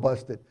paddle's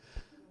busted.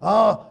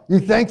 Oh, you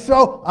think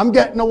so? I'm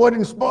getting a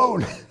wooden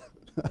spoon.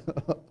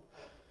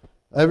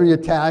 Every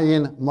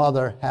Italian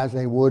mother has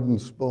a wooden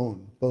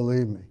spoon,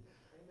 believe me.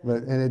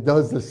 And it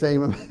does the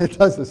same. It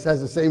has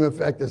the same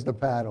effect as the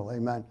paddle.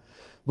 Amen.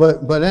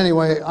 But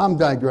anyway, I'm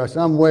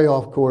digressing. I'm way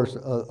off course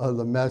of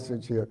the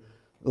message here.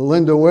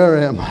 Linda, where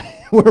am I?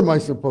 Where am I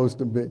supposed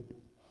to be?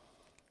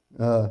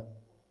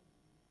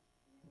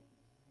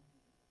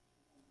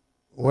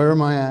 Where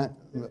am I at?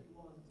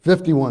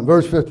 51,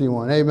 verse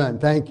 51. Amen.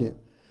 Thank you.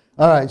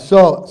 All right,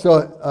 so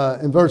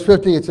in verse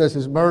 50 it says,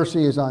 His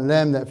mercy is on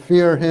them that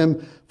fear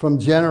Him from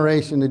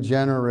generation to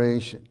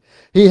generation.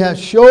 He has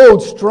showed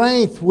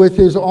strength with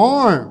His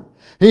arm.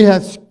 He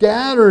hath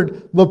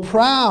scattered the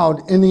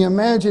proud in the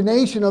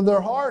imagination of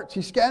their hearts.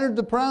 He scattered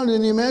the proud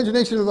in the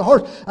imagination of the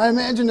hearts. I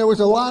imagine there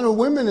was a lot of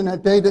women in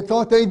that day that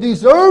thought they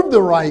deserved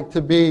the right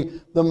to be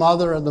the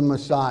mother of the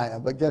Messiah.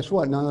 But guess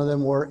what? None of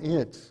them were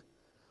it.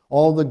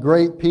 All the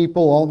great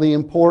people, all the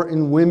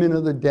important women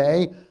of the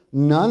day,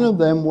 none of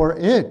them were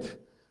it.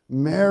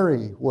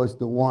 Mary was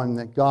the one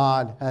that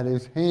God had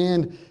His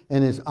hand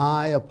and His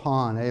eye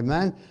upon.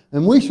 Amen?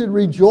 And we should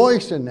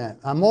rejoice in that.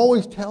 I'm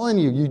always telling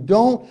you, you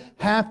don't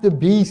have to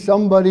be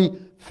somebody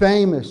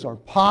famous or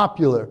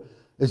popular.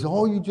 It's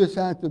all you just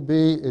have to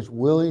be is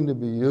willing to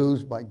be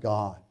used by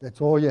God. That's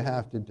all you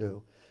have to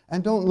do.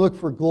 And don't look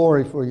for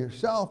glory for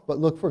yourself, but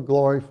look for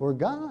glory for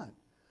God.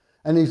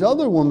 And these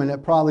other women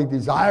that probably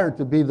desired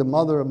to be the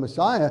mother of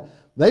Messiah,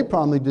 they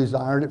probably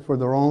desired it for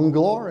their own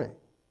glory,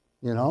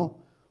 you know,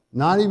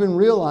 not even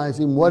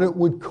realizing what it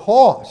would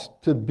cost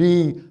to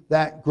be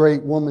that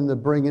great woman to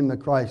bring in the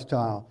Christ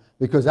child,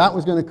 because that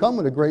was going to come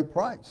at a great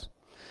price.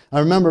 I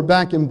remember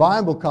back in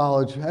Bible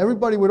college,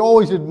 everybody would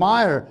always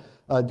admire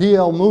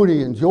D.L.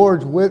 Moody and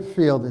George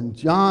Whitefield and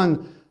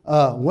John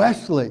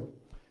Wesley.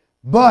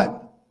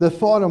 But the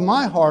thought of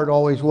my heart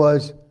always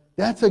was,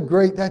 that's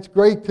great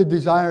to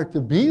desire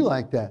to be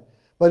like that.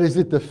 But is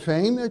it the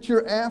fame that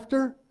you're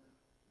after?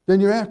 Then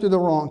you're after the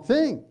wrong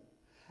thing.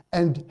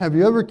 And have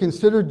you ever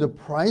considered the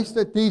price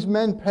that these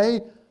men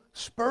paid?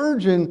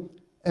 Spurgeon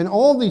and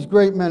all these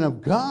great men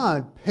of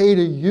God paid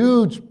a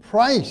huge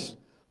price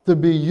to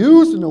be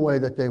used in the way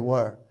that they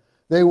were.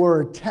 They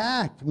were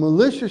attacked,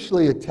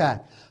 maliciously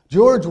attacked.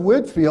 George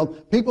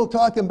Whitefield, people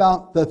talk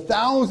about the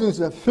thousands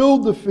that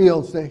filled the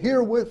fields to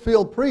hear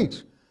Whitefield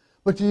preach.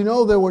 But you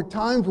know, there were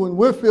times when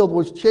Whitefield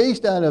was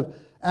chased out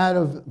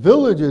of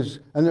villages,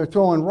 and they're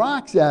throwing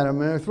rocks at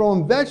him, and they're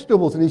throwing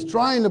vegetables, and he's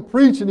trying to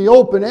preach in the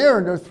open air,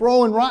 and they're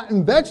throwing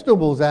rotten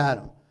vegetables at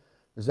him.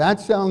 Does that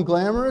sound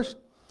glamorous?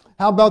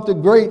 How about the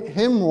great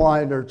hymn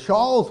writer,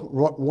 Charles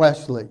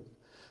Wesley?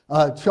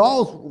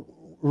 Charles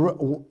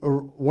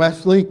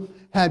Wesley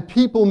had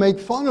people make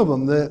fun of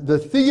him. The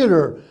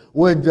theater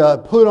would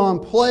put on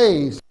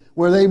plays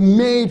where they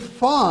made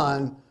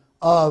fun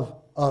of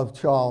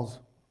Charles.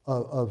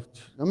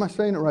 Am I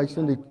saying it right,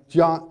 Cindy?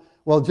 John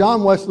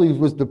Wesley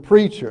was the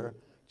preacher.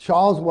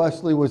 Charles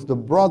Wesley was the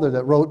brother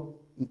that wrote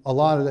a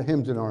lot of the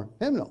hymns in our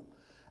hymnal.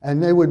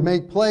 And they would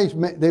make plays,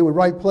 they would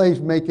write plays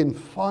making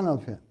fun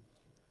of him.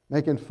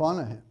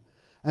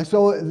 And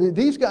so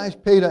these guys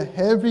paid a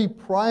heavy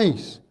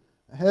price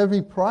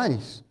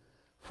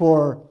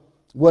for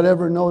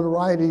whatever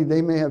notoriety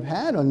they may have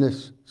had on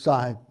this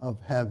side of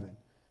heaven.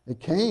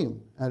 It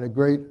came at a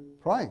great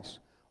price.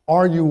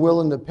 Are you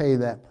willing to pay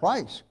that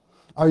price?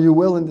 Are you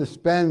willing to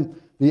spend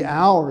the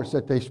hours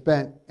that they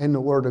spent in the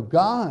Word of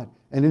God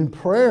and in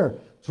prayer,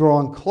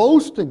 drawing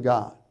close to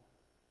God?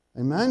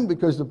 Amen?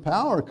 Because the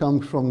power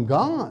comes from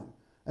God.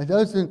 It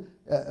doesn't,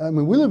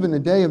 we live in the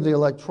day of the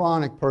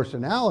electronic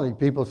personality.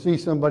 People see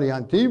somebody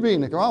on TV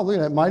and they go, oh, look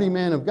at that mighty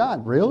man of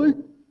God. Really?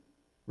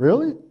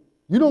 Really?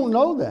 You don't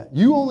know that.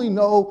 You only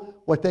know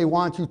what they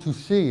want you to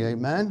see.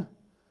 Amen?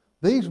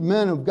 These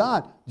men of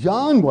God,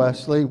 John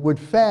Wesley would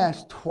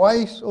fast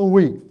twice a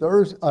week,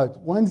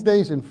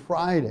 Wednesdays and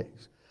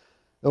Fridays.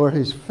 They were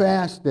his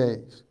fast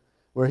days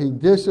where he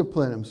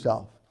disciplined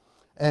himself.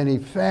 And he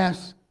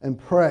fasts and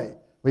prayed.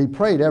 He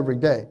prayed every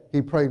day.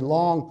 He prayed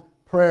long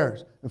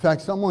prayers. In fact,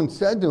 someone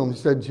said to him, he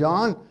said,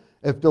 John,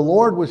 if the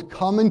Lord was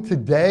coming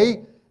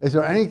today, is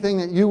there anything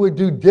that you would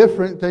do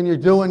different than you're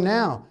doing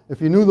now?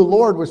 If you knew the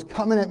Lord was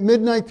coming at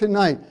midnight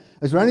tonight,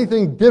 is there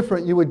anything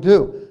different you would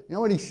do? You know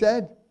what he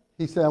said?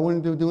 He said, I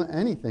wouldn't do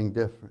anything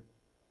different.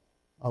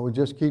 I would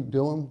just keep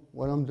doing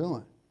what I'm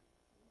doing.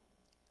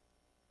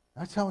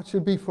 That's how it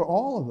should be for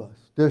all of us.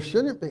 There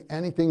shouldn't be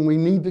anything we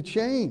need to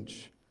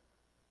change.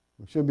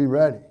 We should be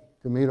ready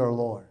to meet our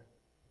Lord.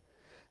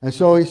 And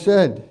so he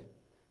said,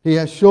 he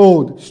has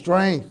showed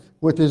strength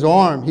with his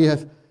arm. He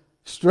has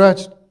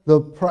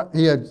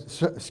he had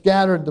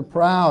scattered the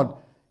proud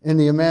in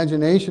the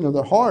imagination of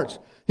their hearts.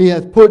 He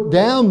hath put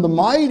down the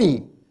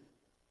mighty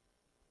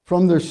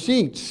from their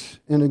seats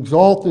and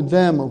exalted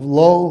them of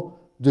low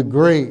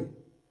degree.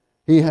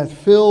 He hath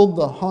filled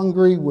the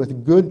hungry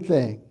with good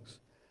things,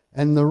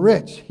 and the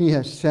rich he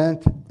has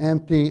sent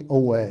empty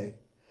away.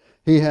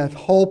 He hath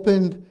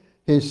holpen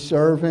his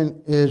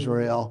servant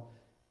Israel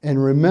in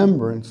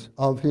remembrance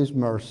of his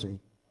mercy,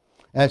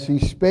 as he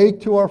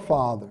spake to our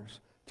fathers,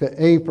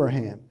 to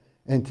Abraham,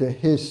 and to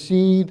his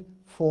seed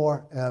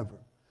forever.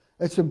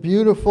 It's a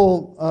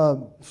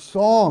beautiful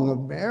song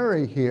of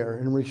Mary here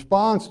in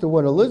response to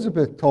what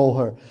Elizabeth told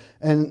her.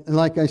 And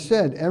like I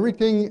said,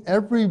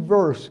 every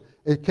verse,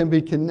 it can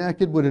be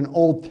connected with an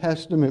Old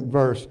Testament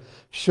verse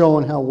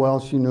showing how well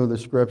she knew the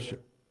Scripture.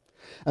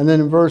 And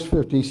then in verse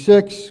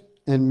 56,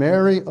 and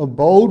Mary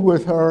abode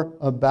with her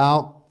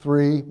about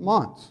 3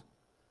 months.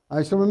 All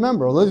right, so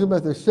remember,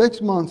 Elizabeth is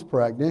 6 months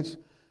pregnant.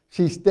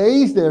 She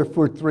stays there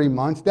for 3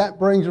 months. That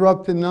brings her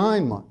up to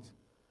 9 months.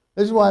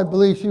 This is why I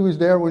believe she was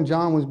there when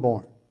John was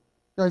born.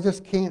 I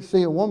just can't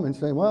see a woman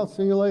saying, well,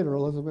 see you later,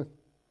 Elizabeth.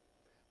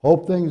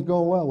 Hope things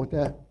go well with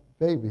that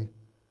baby.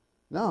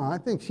 No, I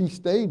think she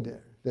stayed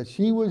there, that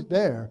she was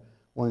there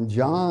when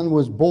John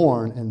was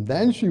born, and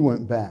then she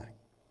went back.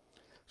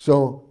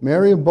 So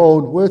Mary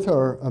abode with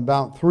her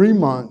about 3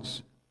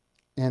 months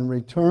and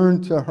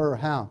returned to her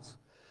house.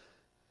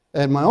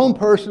 And my own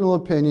personal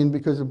opinion,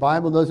 because the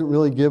Bible doesn't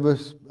really give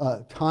us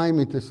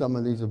timing to some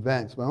of these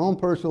events, my own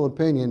personal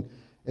opinion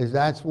is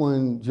that's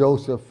when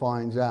Joseph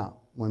finds out.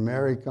 When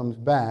Mary comes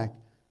back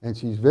and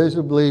she's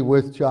visibly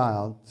with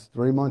child,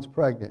 3 months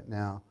pregnant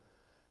now,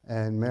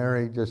 and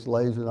Mary just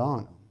lays it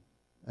on him.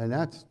 And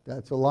that's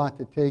a lot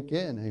to take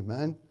in,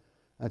 amen?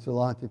 That's a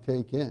lot to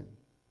take in.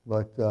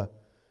 But,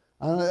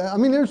 I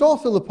mean, there's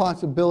also the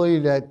possibility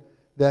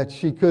that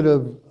she could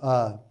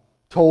have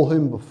told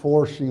him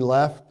before she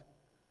left,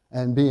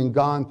 and being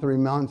gone 3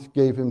 months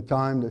gave him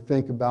time to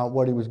think about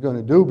what he was going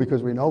to do,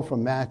 because we know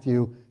from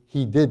Matthew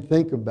he did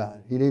think about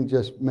it. He didn't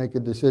just make a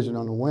decision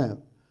on a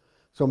whim.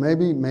 So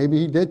maybe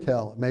he did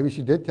tell him. Maybe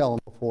she did tell him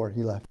before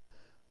he left.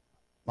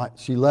 But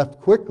she left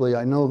quickly,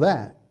 I know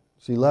that.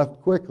 She left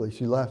quickly.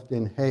 She left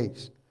in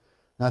haste.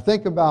 Now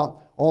think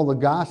about all the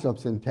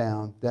gossips in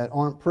town that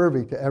aren't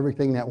privy to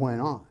everything that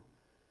went on.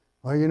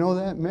 Well, you know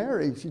that?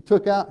 Mary, she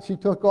took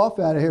off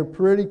out of here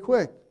pretty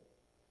quick.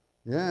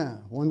 Yeah,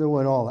 wonder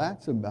what all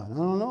that's about. I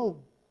don't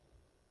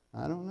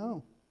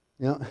know.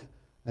 You know,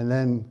 and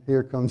then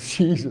here comes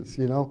Jesus,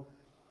 you know.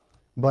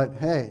 But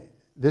hey,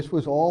 this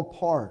was all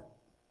part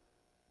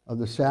of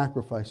the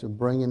sacrifice of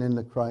bringing in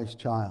the Christ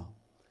child.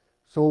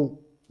 So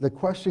the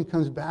question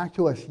comes back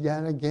to us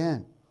yet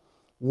again.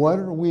 What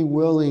are we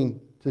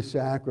willing to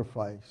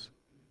sacrifice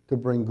to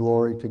bring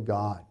glory to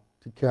God,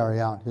 to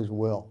carry out his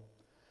will?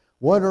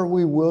 What are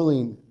we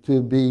willing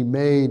to be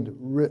made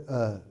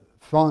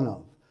fun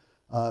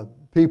of?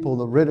 People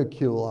to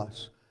ridicule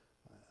us.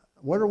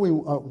 What are we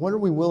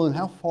willing,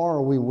 how far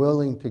are we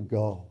willing to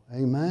go?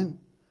 Amen?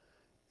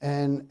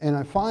 And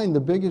I find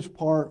the biggest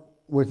part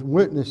with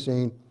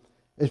witnessing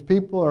is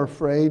people are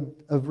afraid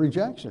of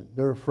rejection.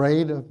 They're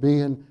afraid of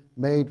being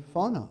made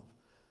fun of.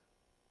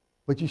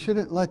 But you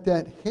shouldn't let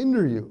that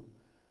hinder you,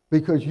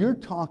 because you're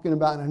talking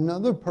about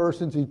another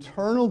person's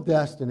eternal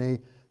destiny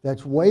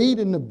that's weighed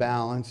in the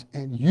balance,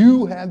 and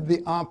you have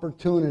the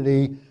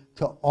opportunity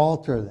to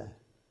alter that.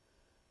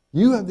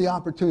 You have the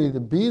opportunity to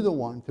be the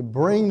one to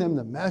bring them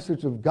the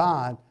message of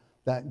God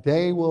that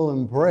they will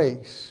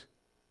embrace,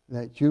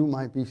 that you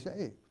might be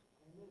saved.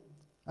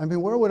 I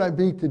mean, where would I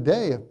be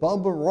today if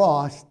Bubba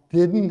Ross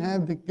didn't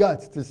have the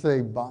guts to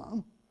say,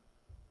 Bob,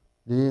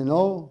 do you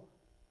know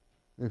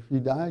if you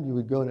died you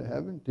would go to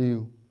heaven?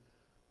 Do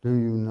you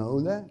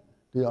know that?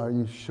 Are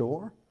you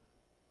sure?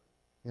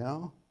 You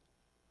know?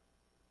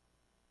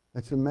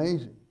 It's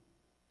amazing.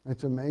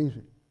 It's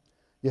amazing.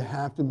 You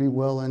have to be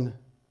willing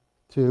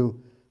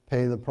to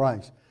pay the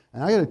price.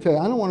 And I got to tell you,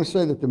 I don't want to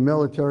say that the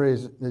military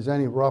is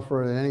any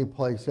rougher than any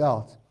place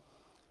else,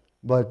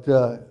 but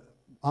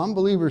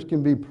unbelievers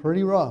can be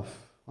pretty rough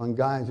on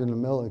guys in the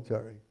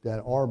military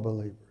that are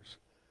believers.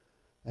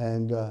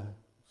 And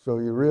so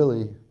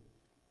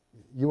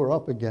you were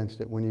up against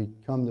it when you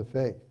come to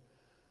faith.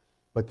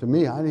 But to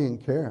me, I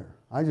didn't care.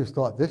 I just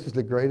thought, this is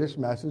the greatest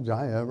message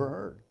I ever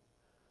heard.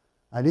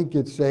 I didn't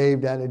get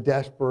saved out of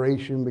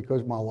desperation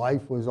because my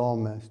life was all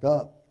messed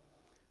up.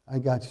 I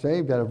got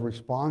saved out of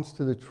response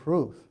to the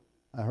truth.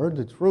 I heard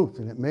the truth,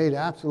 and it made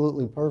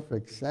absolutely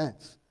perfect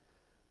sense.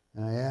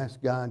 And I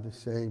asked God to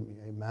save me,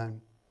 amen.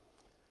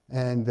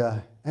 And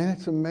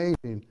it's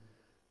amazing,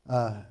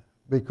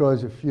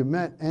 because if you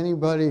met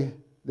anybody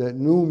that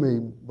knew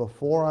me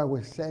before I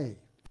was saved,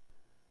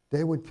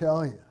 they would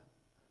tell you,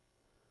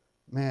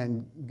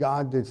 man,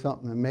 God did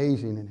something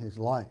amazing in his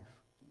life.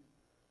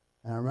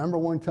 And I remember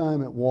one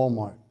time at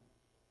Walmart,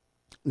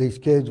 these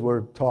kids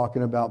were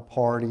talking about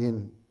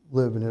partying,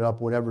 living it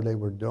up, whatever they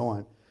were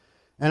doing.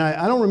 And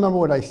I don't remember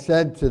what I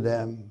said to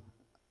them,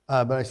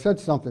 but I said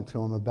something to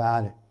them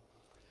about it.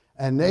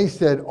 And they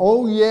said,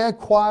 "Oh yeah,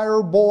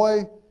 choir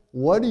boy,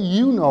 what do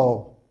you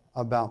know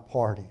about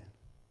partying?"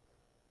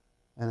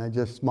 And I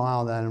just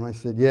smiled at him. I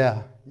said,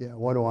 yeah,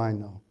 what do I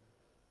know?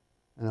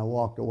 And I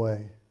walked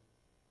away.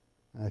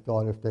 And I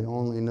thought, if they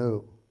only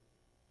knew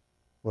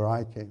where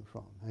I came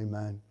from.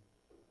 Amen.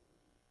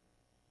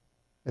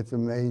 It's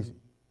amazing.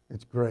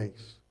 It's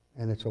grace.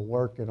 And it's a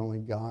work that only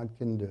God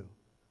can do.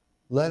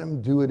 Let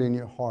him do it in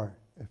your heart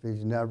if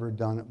he's never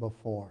done it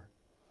before.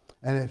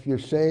 And if you're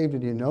saved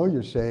and you know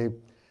you're saved,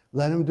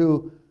 let him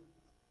do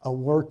a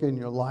work in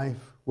your life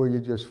where you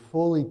just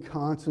fully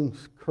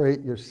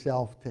consecrate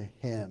yourself to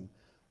him,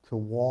 to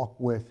walk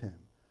with him,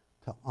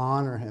 to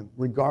honor him,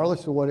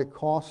 regardless of what it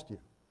cost you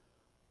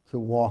to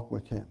walk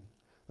with him.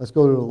 Let's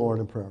go to the Lord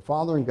in prayer.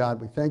 Father and God,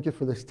 we thank you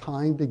for this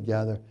time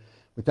together.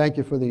 We thank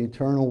you for the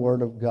eternal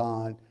Word of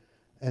God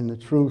and the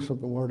truths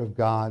of the Word of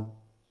God.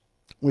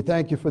 We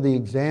thank you for the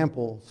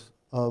examples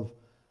of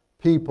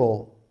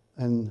people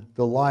and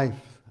the life,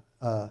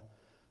 the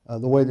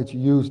way that you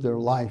used their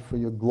life for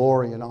your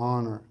glory and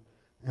honor,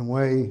 and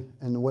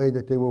the way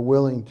that they were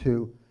willing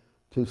to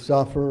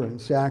suffer and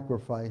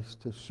sacrifice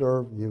to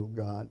serve you,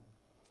 God.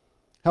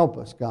 Help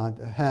us, God,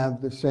 to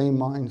have the same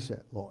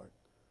mindset, Lord.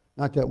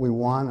 Not that we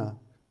want to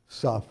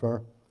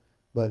suffer,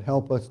 but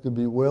help us to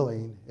be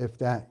willing if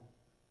that's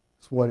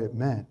what it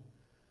meant.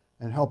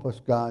 And help us,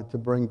 God, to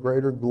bring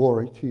greater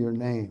glory to your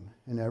name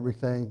in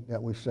everything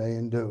that we say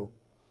and do.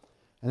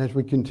 And as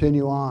we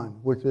continue on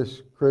with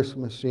this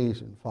Christmas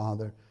season,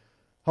 Father,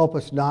 help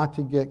us not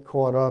to get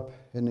caught up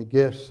in the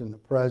gifts and the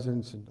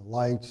presents and the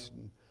lights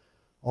and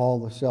all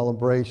the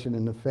celebration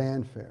and the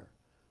fanfare.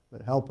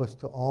 But help us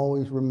to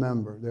always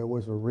remember there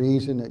was a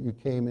reason that you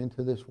came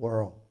into this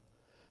world.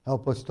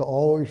 Help us to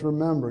always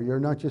remember you're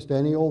not just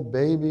any old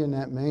baby in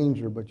that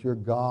manger, but you're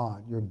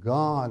God. You're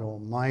God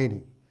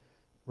Almighty,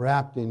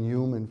 wrapped in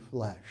human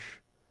flesh,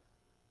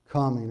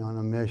 coming on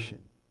a mission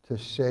to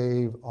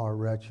save our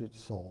wretched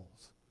souls.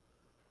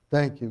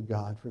 Thank you,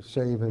 God, for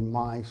saving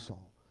my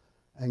soul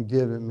and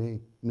giving me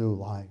new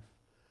life.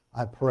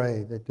 I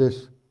pray that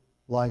this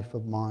life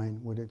of mine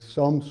would in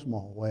some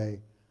small way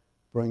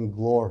bring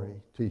glory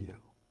to you.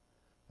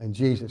 In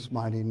Jesus'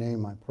 mighty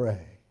name I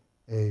pray.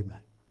 Amen.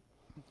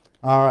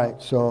 All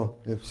right, so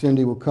if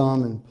Cindy will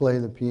come and play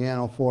the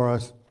piano for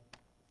us.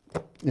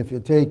 If you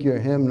take your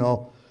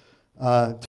hymnal